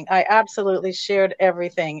everything. I absolutely shared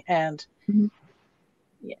everything. And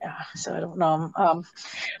yeah, so I don't know.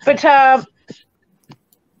 But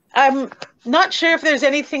I'm not sure if there's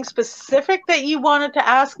anything specific that you wanted to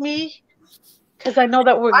ask me, because I know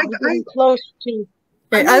that we're getting close to.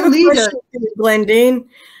 I have a question for you, Glendine.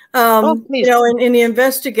 You know, in the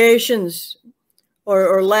investigations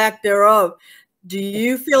or lack thereof, do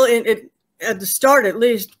you feel at the start, at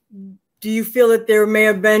least, do you feel that there may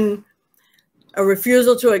have been a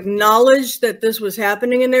refusal to acknowledge that this was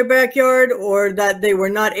happening in their backyard, or that they were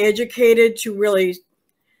not educated to really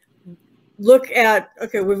look at,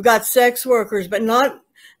 okay, we've got sex workers, but not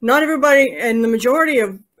everybody, and the majority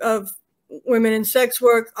of women in sex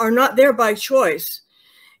work are not there by choice.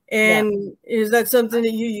 And is that something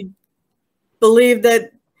that you believe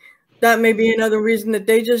that may be another reason that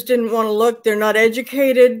they just didn't want to look? They're not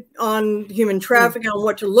educated on human trafficking, on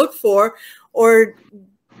what to look for, or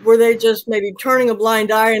were they just maybe turning a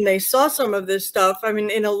blind eye and they saw some of this stuff? I mean,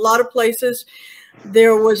 in a lot of places,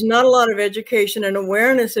 there was not a lot of education and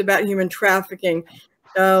awareness about human trafficking.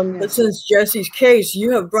 But since Jesse's case,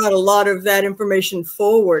 you have brought a lot of that information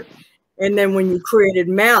forward. And then when you created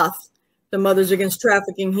MATH, the Mothers Against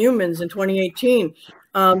Trafficking Humans in 2018,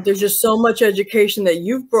 there's just so much education that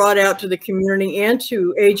you've brought out to the community and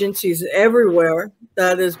to agencies everywhere.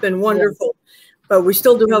 That has been wonderful. But we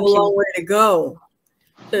still do have a long way to go.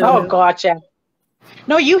 Oh, gotcha.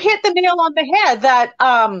 No, you hit the nail on the head that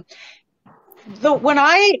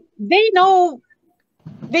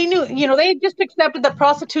they knew, you know, they just accepted that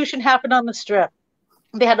prostitution happened on the Strip.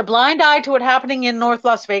 They had a blind eye to it happening in North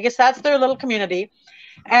Las Vegas. That's their little community.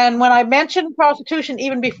 And when I mentioned prostitution,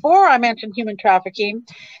 even before I mentioned human trafficking,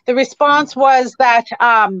 the response was that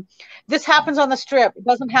this happens on the Strip. It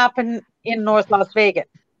doesn't happen in North Las Vegas.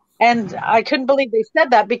 And I couldn't believe they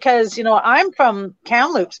said that because, you know, I'm from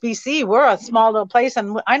Kamloops, BC. We're a small little place,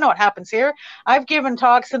 and I know what happens here. I've given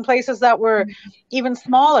talks in places that were even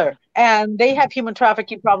smaller, and they have human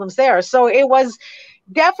trafficking problems there. So it was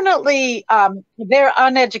definitely they're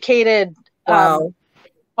uneducated on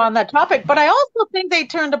that topic. But I also think they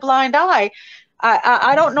turned a blind eye.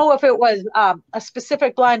 I don't know if it was a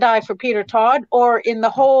specific blind eye for Peter Todd or in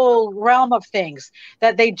the whole realm of things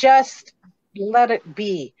that they just let it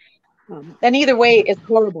be. And either way, it's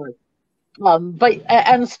horrible. But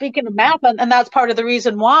speaking of MATH, and that's part of the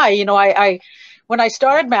reason why, you know, I when I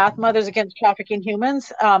started MATH, Mothers Against Trafficking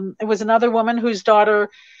Humans, it was another woman whose daughter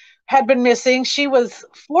had been missing. She was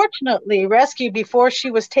fortunately rescued before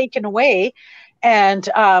she was taken away and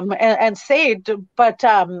saved. But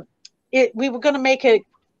we were going to make it.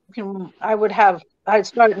 You know, I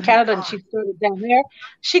started in Canada and she started down there.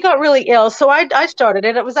 She got really ill, so I started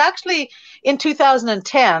it. It was actually in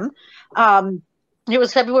 2010. It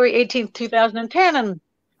was February 18th, 2010. And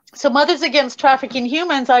so Mothers Against Trafficking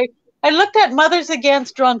Humans, I looked at Mothers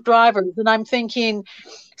Against Drunk Drivers, and I'm thinking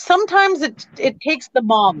sometimes it takes the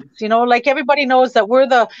moms, you know, like everybody knows that we're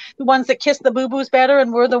the ones that kiss the boo-boos better,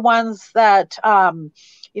 and we're the ones that,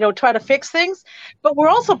 you know, try to fix things, but we're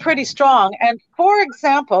also pretty strong. And for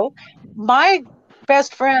example, my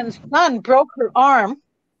best friend's son broke his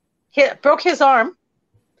arm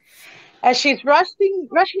as she's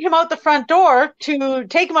rushing him out the front door to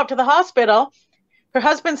take him up to the hospital. Her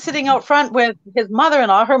husband's sitting out front with his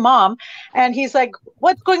mother-in-law, her mom, and he's like,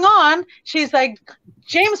 "What's going on?" She's like,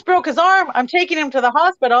 "James broke his arm. I'm taking him to the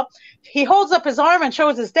hospital." He holds up his arm and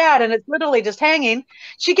shows his dad, and it's literally just hanging.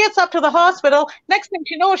 She gets up to the hospital. Next thing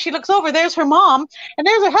she knows, she looks over. There's her mom, and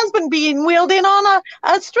there's her husband being wheeled in on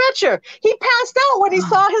a stretcher. He passed out when he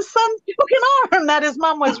saw his son's broken arm that his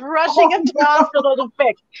mom was rushing into the hospital to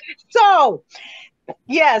fix. So,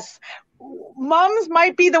 yes, moms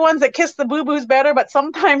might be the ones that kiss the boo-boos better, but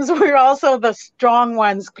sometimes we're also the strong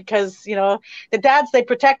ones because, you know, the dads, they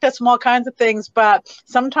protect us from all kinds of things, but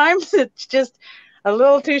sometimes it's just a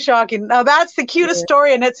little too shocking. Now, that's the cutest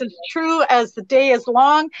story, and it's as true as the day is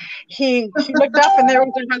long. She looked up, and there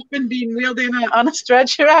was her husband being wheeled in on a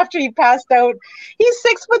stretcher after he passed out. He's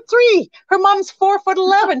 6'3". Her mom's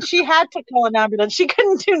 4'11". She had to call an ambulance. She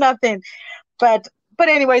couldn't do nothing. But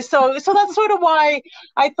anyway, so that's sort of why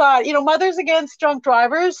I thought, you know, Mothers Against Drunk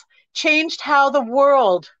Drivers changed how the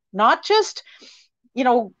world, not just, you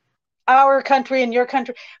know, our country and your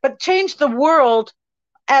country, but changed the world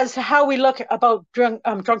as how we look about drunk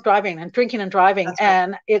driving and drinking and driving. Right.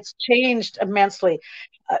 And it's changed immensely.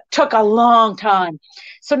 Took a long time.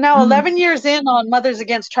 So now 11 years in on Mothers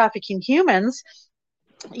Against Trafficking Humans,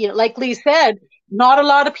 you know, like Lee said, not a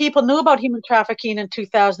lot of people knew about human trafficking in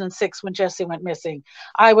 2006 when Jessie went missing.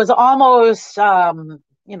 I was almost,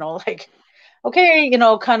 you know, like, okay, you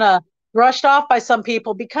know, kind of brushed off by some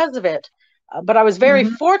people because of it. But I was very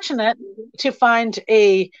fortunate to find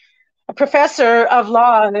a professor of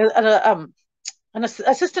law, an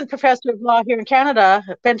assistant professor of law here in Canada,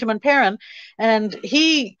 Benjamin Perrin, and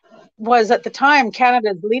he was at the time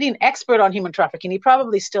Canada's leading expert on human trafficking. He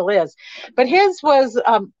probably still is. But his was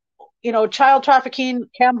you know, child trafficking,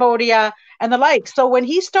 Cambodia, and the like. So when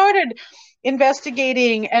he started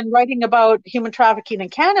investigating and writing about human trafficking in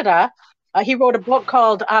Canada, he wrote a book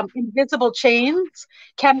called Invisible Chains,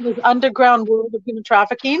 Canada's Underground World of Human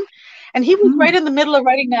Trafficking. And he was right in the middle of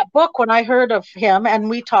writing that book when I heard of him, and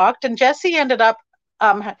we talked, and Jessie ended up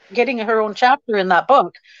getting her own chapter in that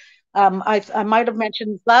book. I might have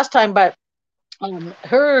mentioned last time, but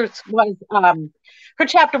her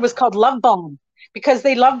chapter was called Love Bomb, because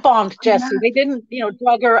they love bombed Jessie. They didn't, you know,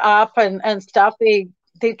 drug her up and stuff. They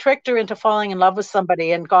they tricked her into falling in love with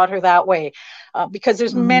somebody and got her that way, because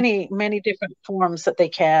there's many different forms that they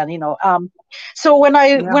can, you know. So when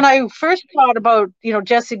I first thought about, you know,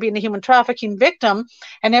 Jessie being the human trafficking victim,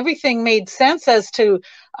 and everything made sense as to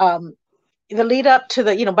the lead up to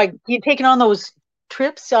the, you know, by taking on those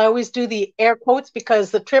trips. I always do the air quotes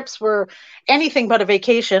because the trips were anything but a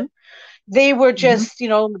vacation. They were just, you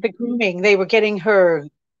know, the grooming. They were getting her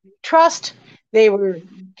trust. They were,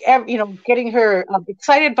 you know, getting her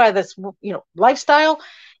excited by this, you know, lifestyle.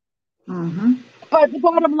 But the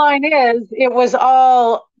bottom line is, it was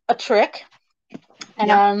all a trick.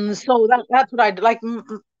 And so that's what I like.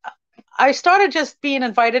 I started just being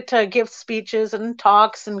invited to give speeches and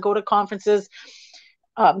talks and go to conferences,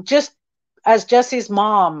 just as Jessie's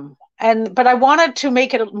mom. But I wanted to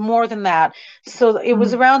make it more than that. So it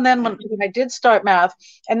was around then when I did start Math,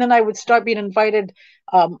 and then I would start being invited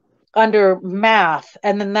under Math.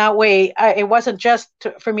 And then that way, it wasn't just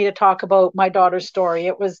for me to talk about my daughter's story.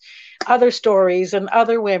 It was other stories and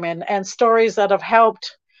other women and stories that have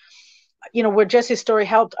helped, you know, where Jessie's story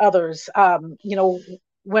helped others. You know,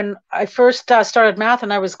 when I first started Math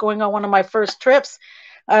and I was going on one of my first trips,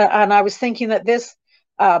 and I was thinking that this,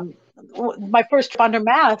 my first trip under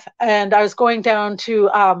Math, and I was going down to,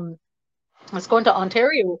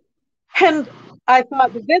 Ontario, and I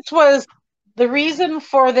thought that this was the reason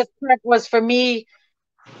for this trip, was for me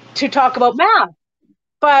to talk about Math.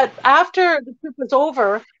 But after the trip was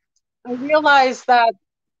over, I realized that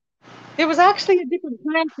there was actually a different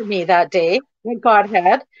plan for me that day that God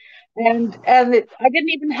had, and I didn't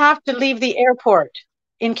even have to leave the airport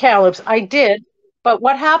in Kamloops. I did, but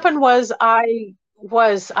what happened was I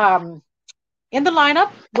was in the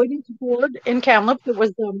lineup waiting to board in Kamloops. It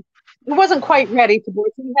wasn't quite ready to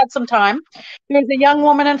board, so we had some time. There was a young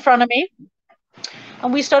woman in front of me,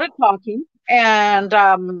 and we started talking, and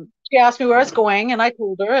she asked me where I was going, and I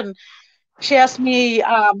told her, and she asked me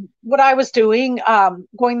what I was doing,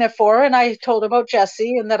 going there for, and I told her about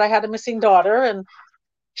Jessie and that I had a missing daughter, and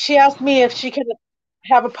she asked me if she could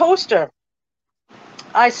have a poster.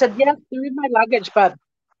 I said, yes, they're in my luggage, but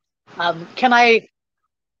can I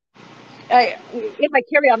in my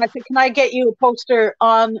carry-on, I said, can I get you a poster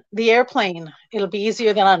on the airplane? It'll be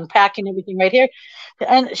easier than unpacking everything right here.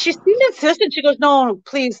 And she seemed insistent. She goes, no,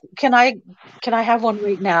 please, can I have one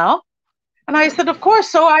right now? And I said, of course.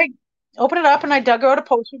 So I opened it up and I dug her out a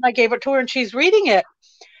poster and I gave it to her, and she's reading it.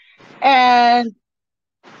 And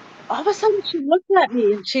all of a sudden she looked at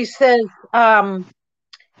me and she says, I'm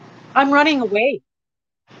running away.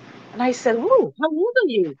 And I said, oh, how old are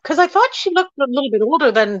you? Because I thought she looked a little bit older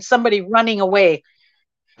than somebody running away.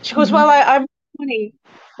 She goes, well, I'm 20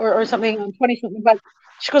 or something. I'm 20-something. But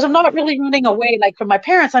she goes, I'm not really running away like from my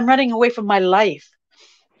parents. I'm running away from my life.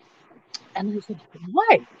 And I said,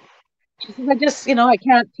 why? She says, I just, you know, I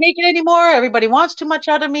can't take it anymore. Everybody wants too much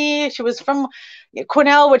out of me. She was from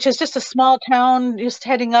Quesnel, which is just a small town, just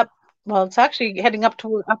heading up. Well, it's actually heading up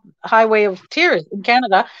to a Highway of Tears in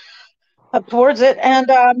Canada, up towards it. And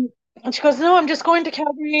she goes, no, I'm just going to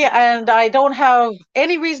Calgary and I don't have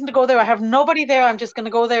any reason to go there. I have nobody there. I'm just going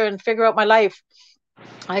to go there and figure out my life.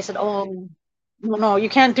 I said, oh, no, you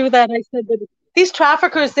can't do that. I said, these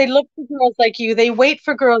traffickers, they look for girls like you. They wait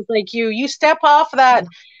for girls like you. You step off that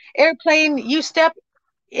airplane, you step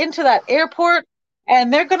into that airport,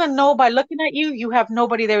 and they're going to know by looking at you, you have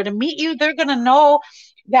nobody there to meet you. They're going to know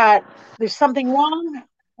that there's something wrong,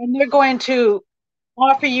 and they're going to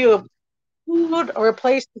offer you food or a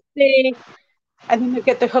place to stay, and then they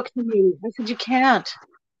get the hook from you. I said, you can't.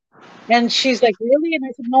 And she's like, really? And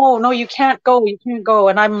I said, no, you can't go.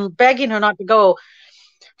 And I'm begging her not to go.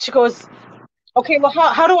 She goes, okay, well,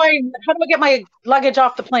 how do I get my luggage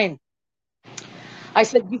off the plane? I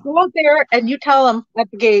said, you go out there and you tell them at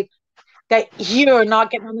the gate that you're not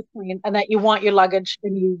getting on the plane and that you want your luggage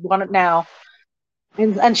and you want it now.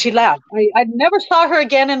 And she left. I never saw her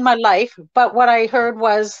again in my life, but what I heard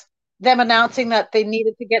was them announcing that they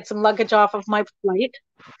needed to get some luggage off of my flight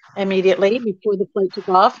immediately before the flight took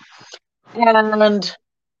off. And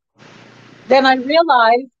then I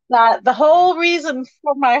realized that the whole reason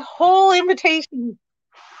for my whole invitation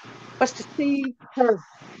was to see her.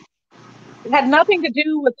 It had nothing to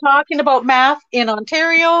do with talking about math in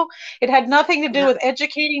Ontario. It had nothing to do with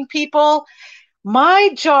educating people. My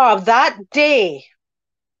job that day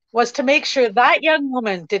was to make sure that young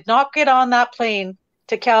woman did not get on that plane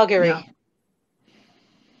to Calgary. Yeah.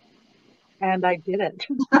 And I did it.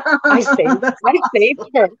 I saved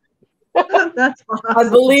her. That's awesome. I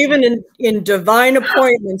believe in divine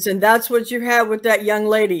appointments, and that's what you had with that young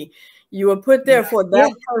lady. You were put there for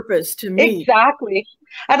that purpose to meet. Exactly.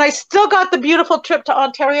 And I still got the beautiful trip to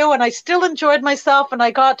Ontario, and I still enjoyed myself, and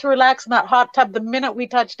I got to relax in that hot tub. The minute we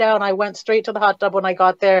touched down, I went straight to the hot tub when I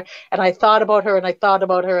got there, and I thought about her, and I thought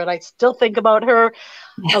about her, and I still think about her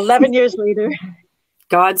 11 years later.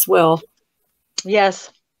 God's will.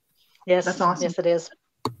 Yes. Yes. That's awesome. Yes, it is.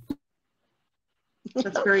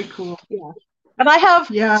 That's very cool. Yeah. And I have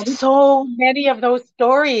so many of those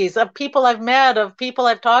stories of people I've met, of people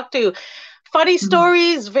I've talked to. Funny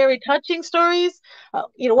stories, very touching stories.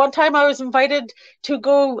 One time I was invited to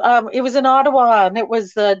go, it was in Ottawa, and it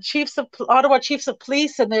was the Ottawa Chiefs of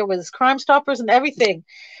Police, and there was Crime Stoppers and everything.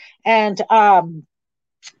 And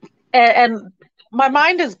my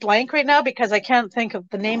mind is blank right now because I can't think of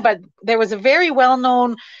the name, but there was a very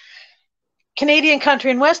well-known Canadian country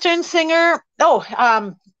and Western singer.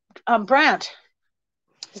 Brant.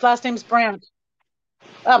 His last name's Brant.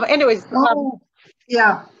 Anyways.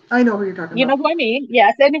 Yeah. I know who you're talking about. You know who I mean?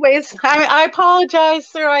 Yes. Anyways, I apologize,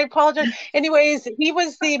 sir. I apologize. Anyways, he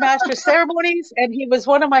was the master of ceremonies, and he was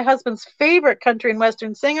one of my husband's favorite country and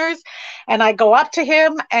Western singers. And I go up to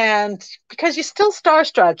him, and because you're still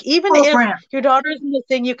starstruck, even if your daughter's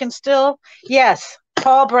missing, you can still, yes,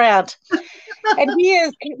 Paul Brant. And he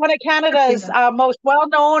is one of Canada's most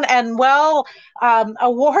well-known and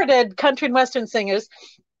awarded country and Western singers.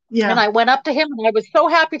 Yeah. And I went up to him, and I was so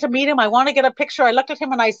happy to meet him. I want to get a picture. I looked at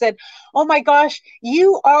him and I said, "Oh my gosh,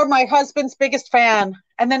 you are my husband's biggest fan."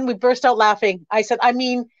 And then we burst out laughing. I said, "I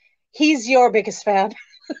mean, he's your biggest fan."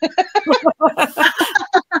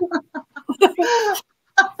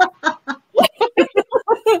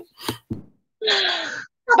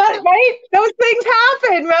 But right, those things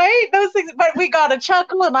happen, right? Those things, but we got a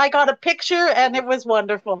chuckle, and I got a picture, and it was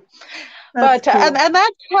wonderful. But and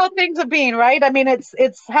that's how things have been, right? I mean, it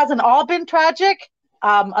hasn't all been tragic.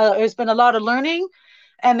 There's been a lot of learning,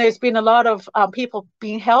 and there's been a lot of people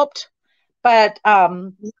being helped. But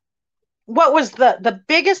what was the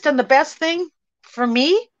biggest and the best thing for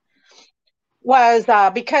me was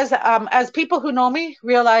because as people who know me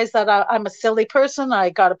realize that I'm a silly person.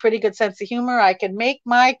 I got a pretty good sense of humor. I can make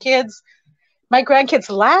my grandkids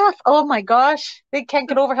laugh. Oh my gosh, they can't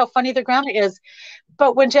get over how funny their grandma is.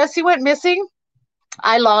 But when Jessie went missing,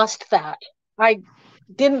 I lost that. I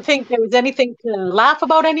didn't think there was anything to laugh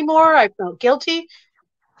about anymore. I felt guilty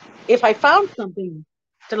if I found something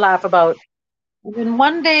to laugh about. And then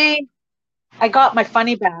one day I got my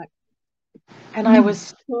funny back, and I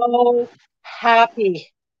was so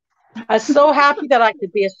happy. I was so happy that I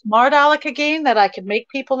could be a smart aleck again, that I could make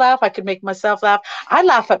people laugh. I could make myself laugh. I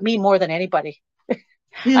laugh at me more than anybody.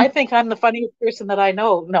 I think I'm the funniest person that I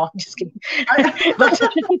know. No, I'm just kidding. I'm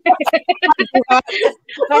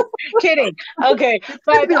kidding. Okay.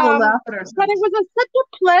 But it was such a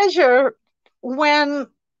pleasure when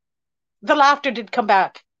the laughter did come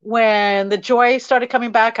back. When the joy started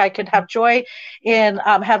coming back, I could have joy in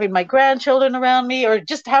having my grandchildren around me, or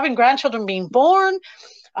just having grandchildren being born.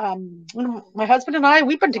 My husband and I,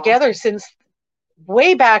 we've been together since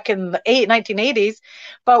way back in the 1980s,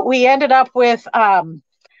 but we ended up with not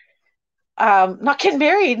getting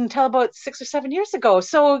married until about 6 or 7 years ago.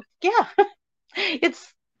 So yeah,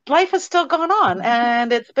 life has still gone on,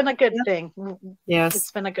 and it's been a good thing. Yes,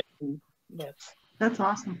 it's been a good thing. Yes, that's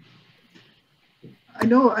awesome. I'm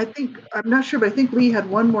not sure, but I think Lee had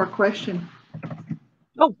one more question.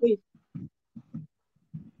 Oh, please.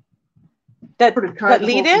 That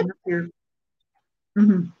Lee did?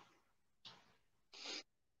 Mm-hmm.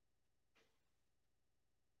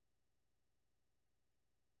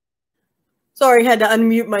 Sorry, had to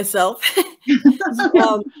unmute myself.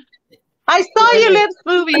 I saw your lips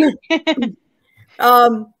moving.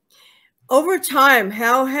 Over time,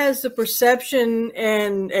 how has the perception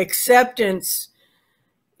and acceptance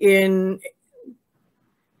in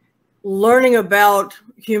learning about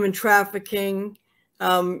human trafficking,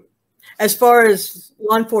 as far as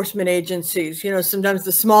law enforcement agencies, sometimes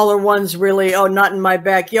the smaller ones really, oh, not in my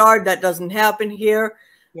backyard, that doesn't happen here.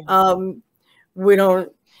 Yeah. We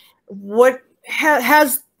don't, what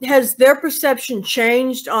has their perception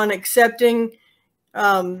changed on accepting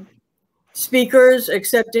speakers,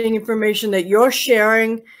 accepting information that you're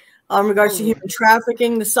sharing in regards to human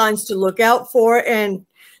trafficking, the signs to look out for, and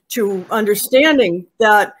to understanding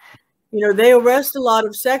that, they arrest a lot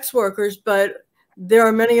of sex workers, but there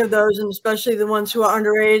are many of those, and especially the ones who are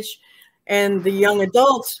underage and the young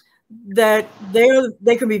adults, that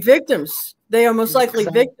they could be victims. They are most likely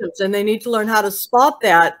victims, and they need to learn how to spot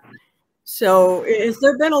that. So has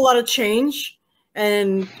there been a lot of change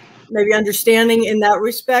and maybe understanding in that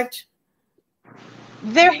respect?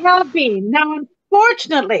 There have been. Now,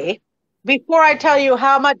 unfortunately, before I tell you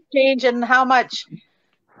how much change and how much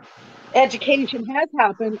education has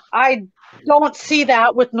happened, I don't see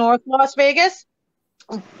that with North Las Vegas.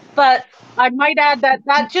 But I might add that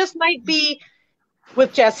that just might be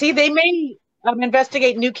with Jesse. They may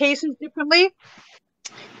investigate new cases differently,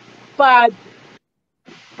 but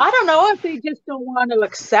I don't know if they just don't want to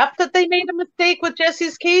accept that they made a mistake with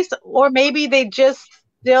Jesse's case, or maybe they just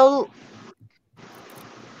still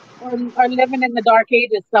are living in the dark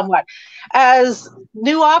ages somewhat. As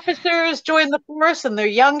new officers join the force and they're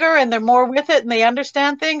younger and they're more with it and they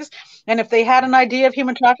understand things, and if they had an idea of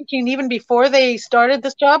human trafficking even before they started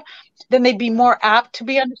this job, then they'd be more apt to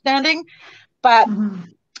be understanding. But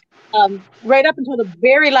right up until the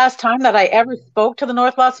very last time that I ever spoke to the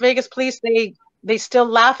North Las Vegas police, they still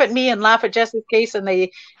laugh at me and laugh at Jesse's case, and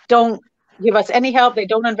they don't give us any help. They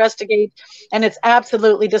don't investigate, and it's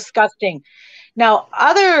absolutely disgusting. Now,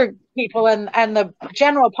 other people and the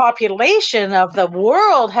general population of the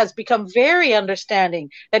world has become very understanding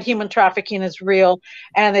that human trafficking is real,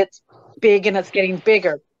 and it's big, and it's getting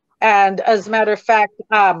bigger. And as a matter of fact,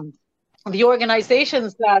 the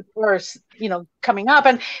organizations that were, coming up,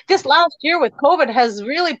 and this last year with COVID has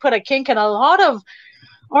really put a kink in a lot of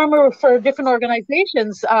armor for different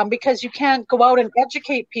organizations, because you can't go out and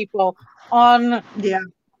educate people on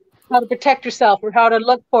how to protect yourself or how to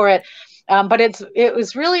look for it. But it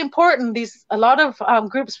was really important. A lot of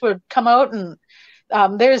groups would come out, and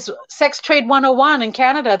there's Sex Trade 101 in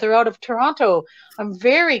Canada. They're out of Toronto. I'm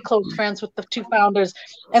very close friends with the two founders,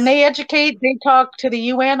 and they educate. They talk to the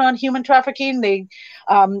UN on human trafficking. They,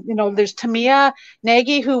 there's Tamia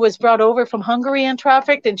Nagy, who was brought over from Hungary and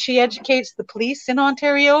trafficked, and she educates the police in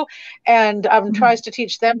Ontario and tries to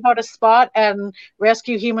teach them how to spot and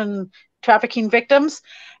rescue human trafficking victims.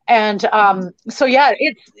 And so, yeah,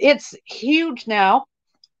 it's huge now,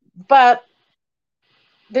 but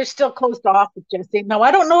they're still closed off with Jesse. Now,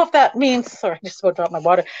 I don't know if that means, sorry, I just about dropped my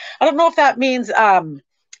water. I don't know if that means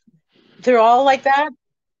they're all like that,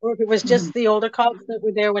 or if it was just the older cops that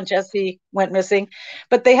were there when Jesse went missing.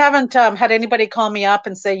 But they haven't had anybody call me up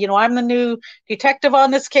and say, I'm the new detective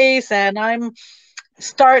on this case, and I'm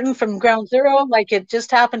starting from ground zero, like it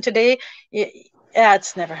just happened today.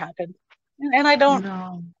 It's never happened. And I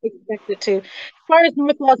don't expect it to. As far as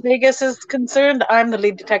North Las Vegas is concerned, I'm the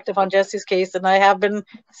lead detective on Jesse's case, and I have been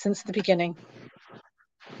since the beginning.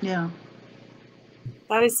 Yeah.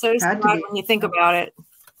 That is so sad when you think about it.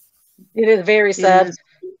 It is very sad.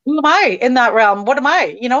 Who am I in that realm? What am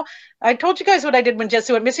I? I told you guys what I did when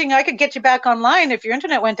Jesse went missing. I could get you back online if your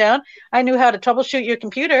internet went down. I knew how to troubleshoot your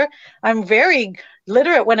computer. I'm very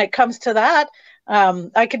literate when it comes to that.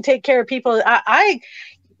 I can take care of people.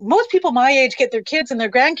 Most people my age get their kids and their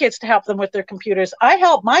grandkids to help them with their computers. I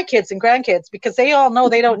help my kids and grandkids because they all know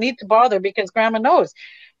they don't need to bother because grandma knows.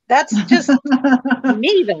 That's just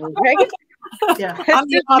me, though, right? Yeah, that's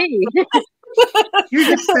just me. You're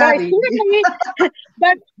just savvy.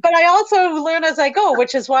 But I also learn as I go,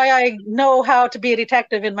 which is why I know how to be a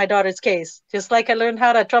detective in my daughter's case. Just like I learned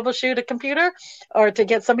how to troubleshoot a computer or to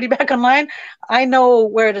get somebody back online, I know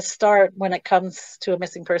where to start when it comes to a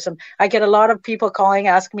missing person. I get a lot of people calling,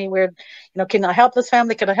 asking me where, can I help this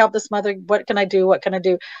family? Can I help this mother? What can I do? What can I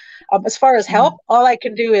do? As far as help, all I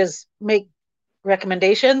can do is make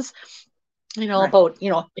recommendations. About,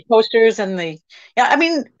 the posters and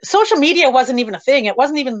social media wasn't even a thing. It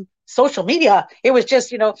wasn't even social media. It was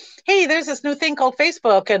just, hey, there's this new thing called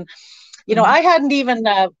Facebook. And, I hadn't even,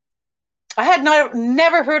 I had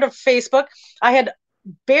never heard of Facebook. I had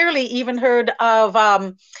barely even heard of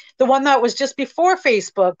the one that was just before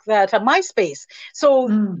Facebook, that MySpace.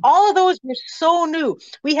 So all of those were so new.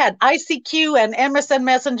 We had ICQ and MSN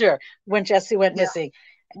Messenger when Jesse went missing.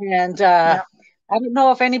 And I don't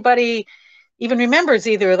know if anybody even remembers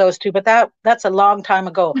either of those two, but that's a long time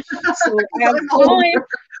ago. So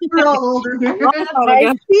we're all older here.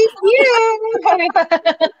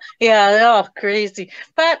 Yeah, crazy.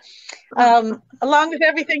 But along with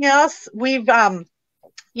everything else, we've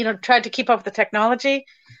tried to keep up with the technology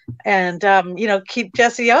and keep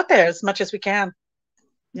Jesse out there as much as we can.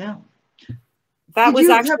 Yeah. That was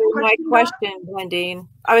actually my question, Glendine.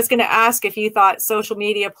 I was going to ask if you thought social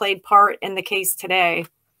media played part in the case today.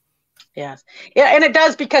 Yes. Yeah, and it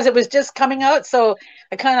does, because it was just coming out. So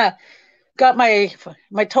I kind of got my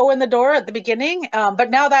toe in the door at the beginning. But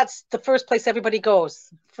now that's the first place everybody goes.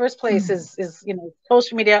 First place is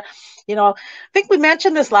social media. I think we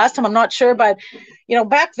mentioned this last time, I'm not sure, but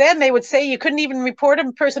back then they would say you couldn't even report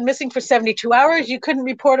a person missing for 72 hours. You couldn't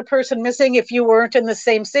report a person missing if you weren't in the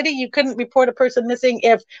same city. You couldn't report a person missing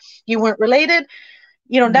if you weren't related.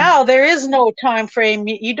 you know, now there is no time frame.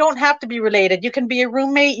 You don't have to be related. You can be a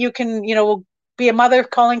roommate. You can, you know, be a mother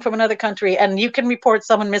calling from another country, and you can report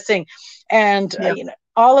someone missing. And you know,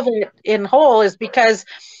 all of it in whole is because,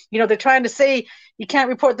 you know, they're trying to say you can't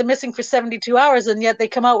report the missing for 72 hours, and yet they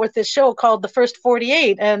come out with this show called The First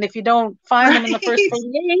 48. And if you don't find them in the first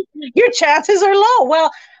 48, your chances are low.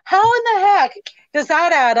 Well, how in the heck does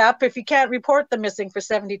that add up if you can't report the missing for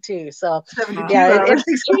 72? So 72 yeah, hours,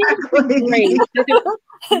 it's great.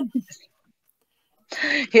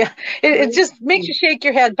 Yeah, it just makes you shake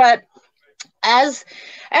your head. But as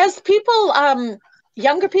people,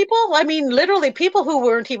 younger people, I mean, literally people who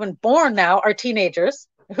weren't even born now are teenagers.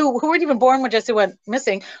 Who weren't even born when Jessie went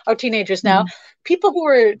missing are teenagers now. People who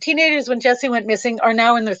were teenagers when Jessie went missing are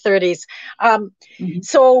now in their 30s.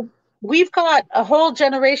 So we've got a whole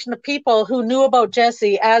generation of people who knew about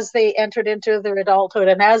Jessie as they entered into their adulthood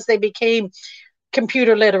and as they became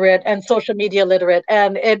computer literate and social media literate.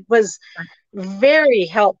 And it was very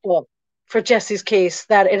helpful for Jessie's case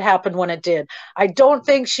that it happened when it did. I don't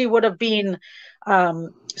think she would have been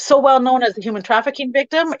so well known as a human trafficking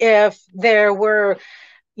victim if there were,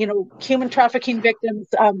 you know, human trafficking victims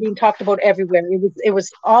being talked about everywhere. It was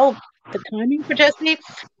all the timing for Jessie,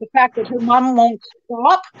 the fact that her mom won't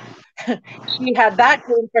stop. She had that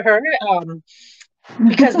going for her,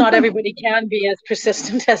 because not everybody can be as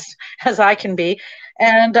persistent as I can be.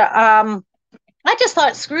 And I just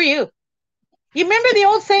thought, screw you. You remember the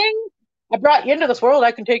old saying, I brought you into this world,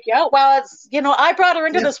 I can take you out. Well, it's, you know, I brought her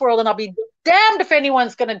into this world, and I'll be damned if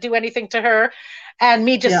anyone's going to do anything to her and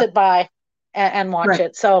me just sit by and watch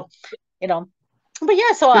it. So, you know, but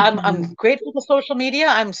yeah, so I'm grateful to social media.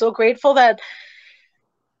 I'm so grateful that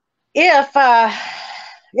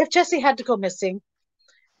if Jessie had to go missing,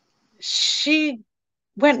 she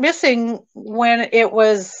went missing when it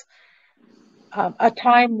was a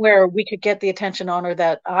time where we could get the attention on her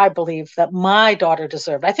that I believe that my daughter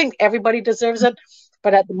deserved. I think everybody deserves it,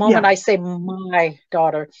 but at the moment I say my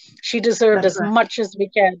daughter, she deserved as much as we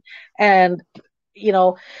can. And, you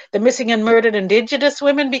know, the missing and murdered Indigenous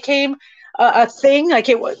women became a thing. Like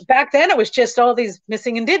it was back then, it was just all these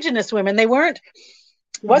missing Indigenous women. They wasn't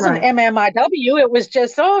MMIW. It was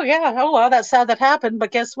just, oh well, that's sad that happened.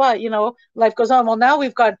 But guess what? You know, life goes on. Well, now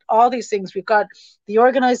we've got all these things. We've got the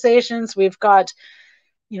organizations. We've got,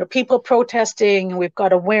 you know, people protesting. We've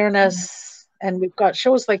got awareness, and we've got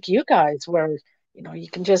shows like you guys where, you know, you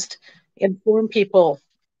can just inform people,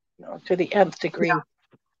 you know, to the nth degree.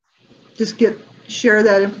 Just share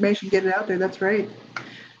that information, get it out there. That's right.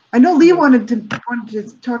 I know Lee wanted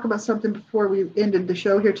to talk about something before we ended the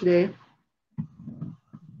show here today.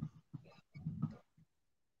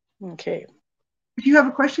 Okay. Do you have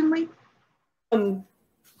a question, Lee?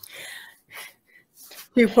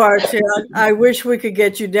 Two parts. I wish we could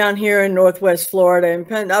get you down here in Northwest Florida.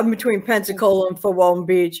 I'm between Pensacola and Fort Walton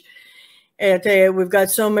Beach. And I tell you, we've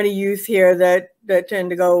got so many youth here that tend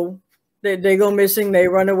to go, they go missing, they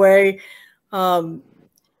run away.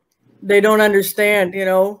 They don't understand, you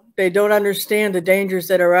know, they don't understand the dangers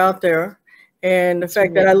that are out there. And the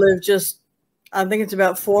fact that I live just, I think it's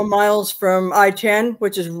about 4 miles from I-10,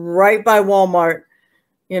 which is right by Walmart,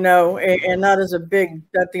 you know, and that is that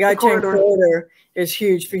the I-10 corridor is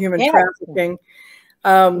huge for human trafficking.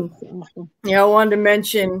 You know, I wanted to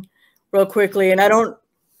mention real quickly, and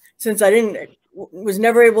since I was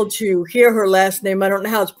never able to hear her last name, I don't know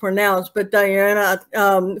how it's pronounced, but Diana,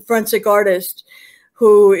 forensic artist,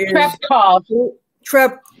 who is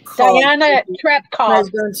Diana Trepkov has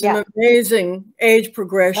done some amazing age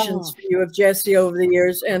progressions for you of Jessie over the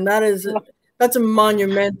years, and that's a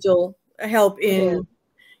monumental help in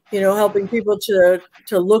helping people to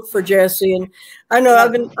look for Jessie. And I know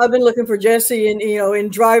I've been looking for Jessie in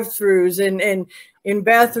drive-throughs and in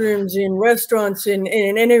bathrooms, in restaurants, in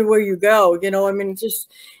anywhere you go. You know, I mean,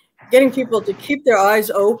 just getting people to keep their eyes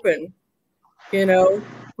open, you know,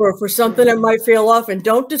 for something that might feel off, and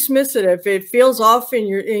don't dismiss it. If it feels off in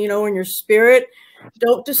your, in your spirit,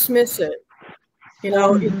 don't dismiss it. You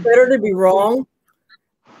know, it's better to be wrong,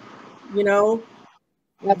 you know,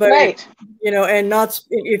 that's right. You know, and not,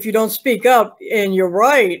 if you don't speak up and you're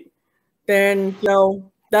right, then, you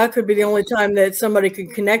know, that could be the only time that somebody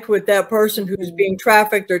could connect with that person who's being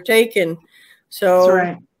trafficked or taken. So, that's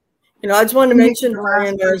right. You know, I just wanted to mention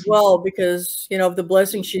Miranda as well, because, you know, of the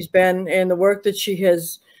blessing she's been and the work that she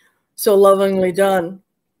has so lovingly done.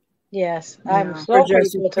 Yes, I'm so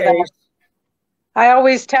grateful to that. I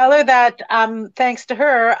always tell her that thanks to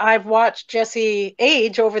her, I've watched Jessie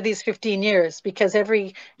age over these 15 years, because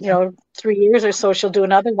every, 3 years or so, she'll do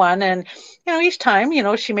another one. And, each time,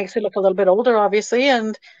 she makes her look a little bit older, obviously.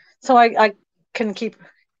 And so I can keep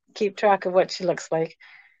keep track of what she looks like.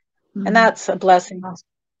 And that's a blessing.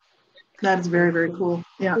 That is very, very cool.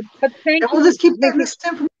 Yeah. But thank you. We'll just keep getting this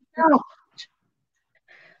information out.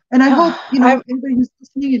 And I hope, anybody who's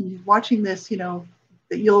listening and watching this, that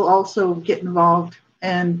you'll also get involved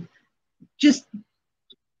and just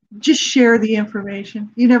share the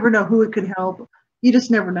information. You never know who it could help. You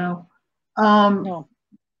just never know. No.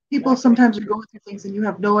 People sometimes are going through things and you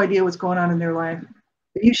have no idea what's going on in their life.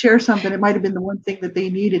 If you share something, it might have been the one thing that they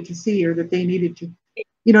needed to see or that they needed to,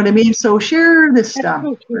 you know what I mean? So share this stuff,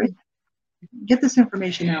 right? Get this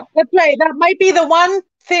information out. That's right. That might be the one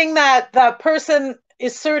thing that the person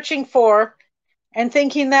is searching for and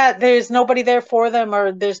thinking that there's nobody there for them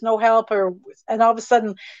or there's no help, and all of a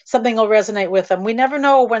sudden something will resonate with them. We never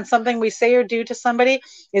know when something we say or do to somebody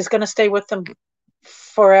is going to stay with them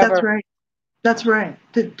forever. That's right. That's right.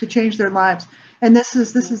 To change their lives. And this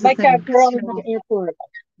is like the thing. That girl in the airport.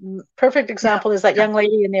 Perfect example is that young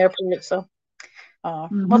lady in the airport. So,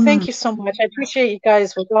 well, thank you so much. I appreciate you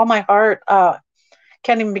guys with all my heart.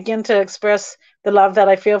 Can't even begin to express the love that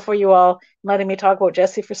I feel for you all, letting me talk about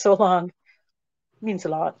Jessie for so long. It means a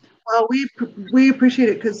lot. Well, we appreciate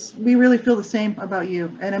it because we really feel the same about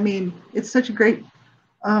you. And I mean, it's such a great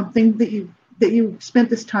thing that you spent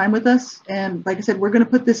this time with us. And like I said, we're going to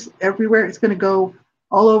put this everywhere. It's going to go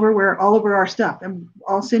all over our stuff, and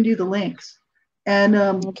I'll send you the links. And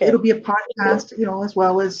it'll be a podcast, as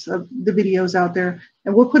well as the videos out there.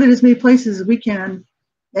 And we'll put it as many places as we can.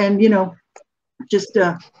 And just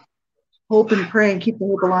hope and pray and keep the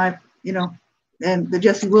hope alive. And the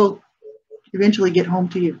Jessie will eventually get home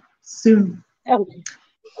to you soon. And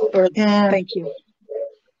thank you.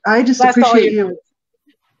 I just appreciate you.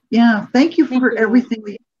 Yeah, thank you for everything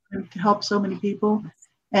that you do to help so many people.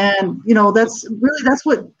 And that's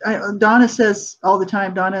what Donna says all the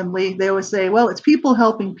time. Donna and Lee, they always say, "Well, it's people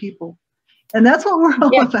helping people," and that's what we're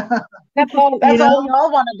all about. That's all. That's all we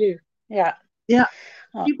all want to do. Yeah. Yeah.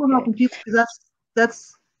 People helping people,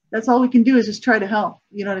 because that's all we can do is just try to help.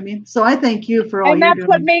 You know what I mean? So I thank you for all you're doing. And that's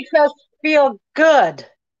what makes us feel good,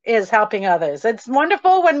 is helping others. It's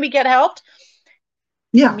wonderful when we get helped.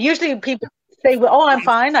 Yeah. Usually people say, "Oh, I'm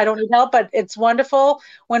fine. I don't need help," but it's wonderful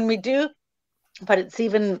when we do. But it's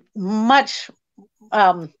even much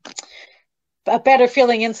a better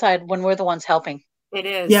feeling inside when we're the ones helping. It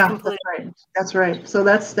is. Yeah, completely. That's right. So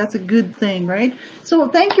that's a good thing, right? So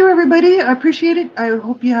thank you, everybody. I appreciate it. I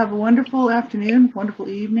hope you have a wonderful afternoon, wonderful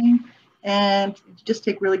evening, and just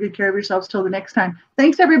take really good care of yourselves till the next time.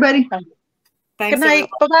 Thanks, everybody. Thanks, good night.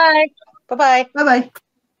 Bye-bye. Bye-bye. Bye-bye.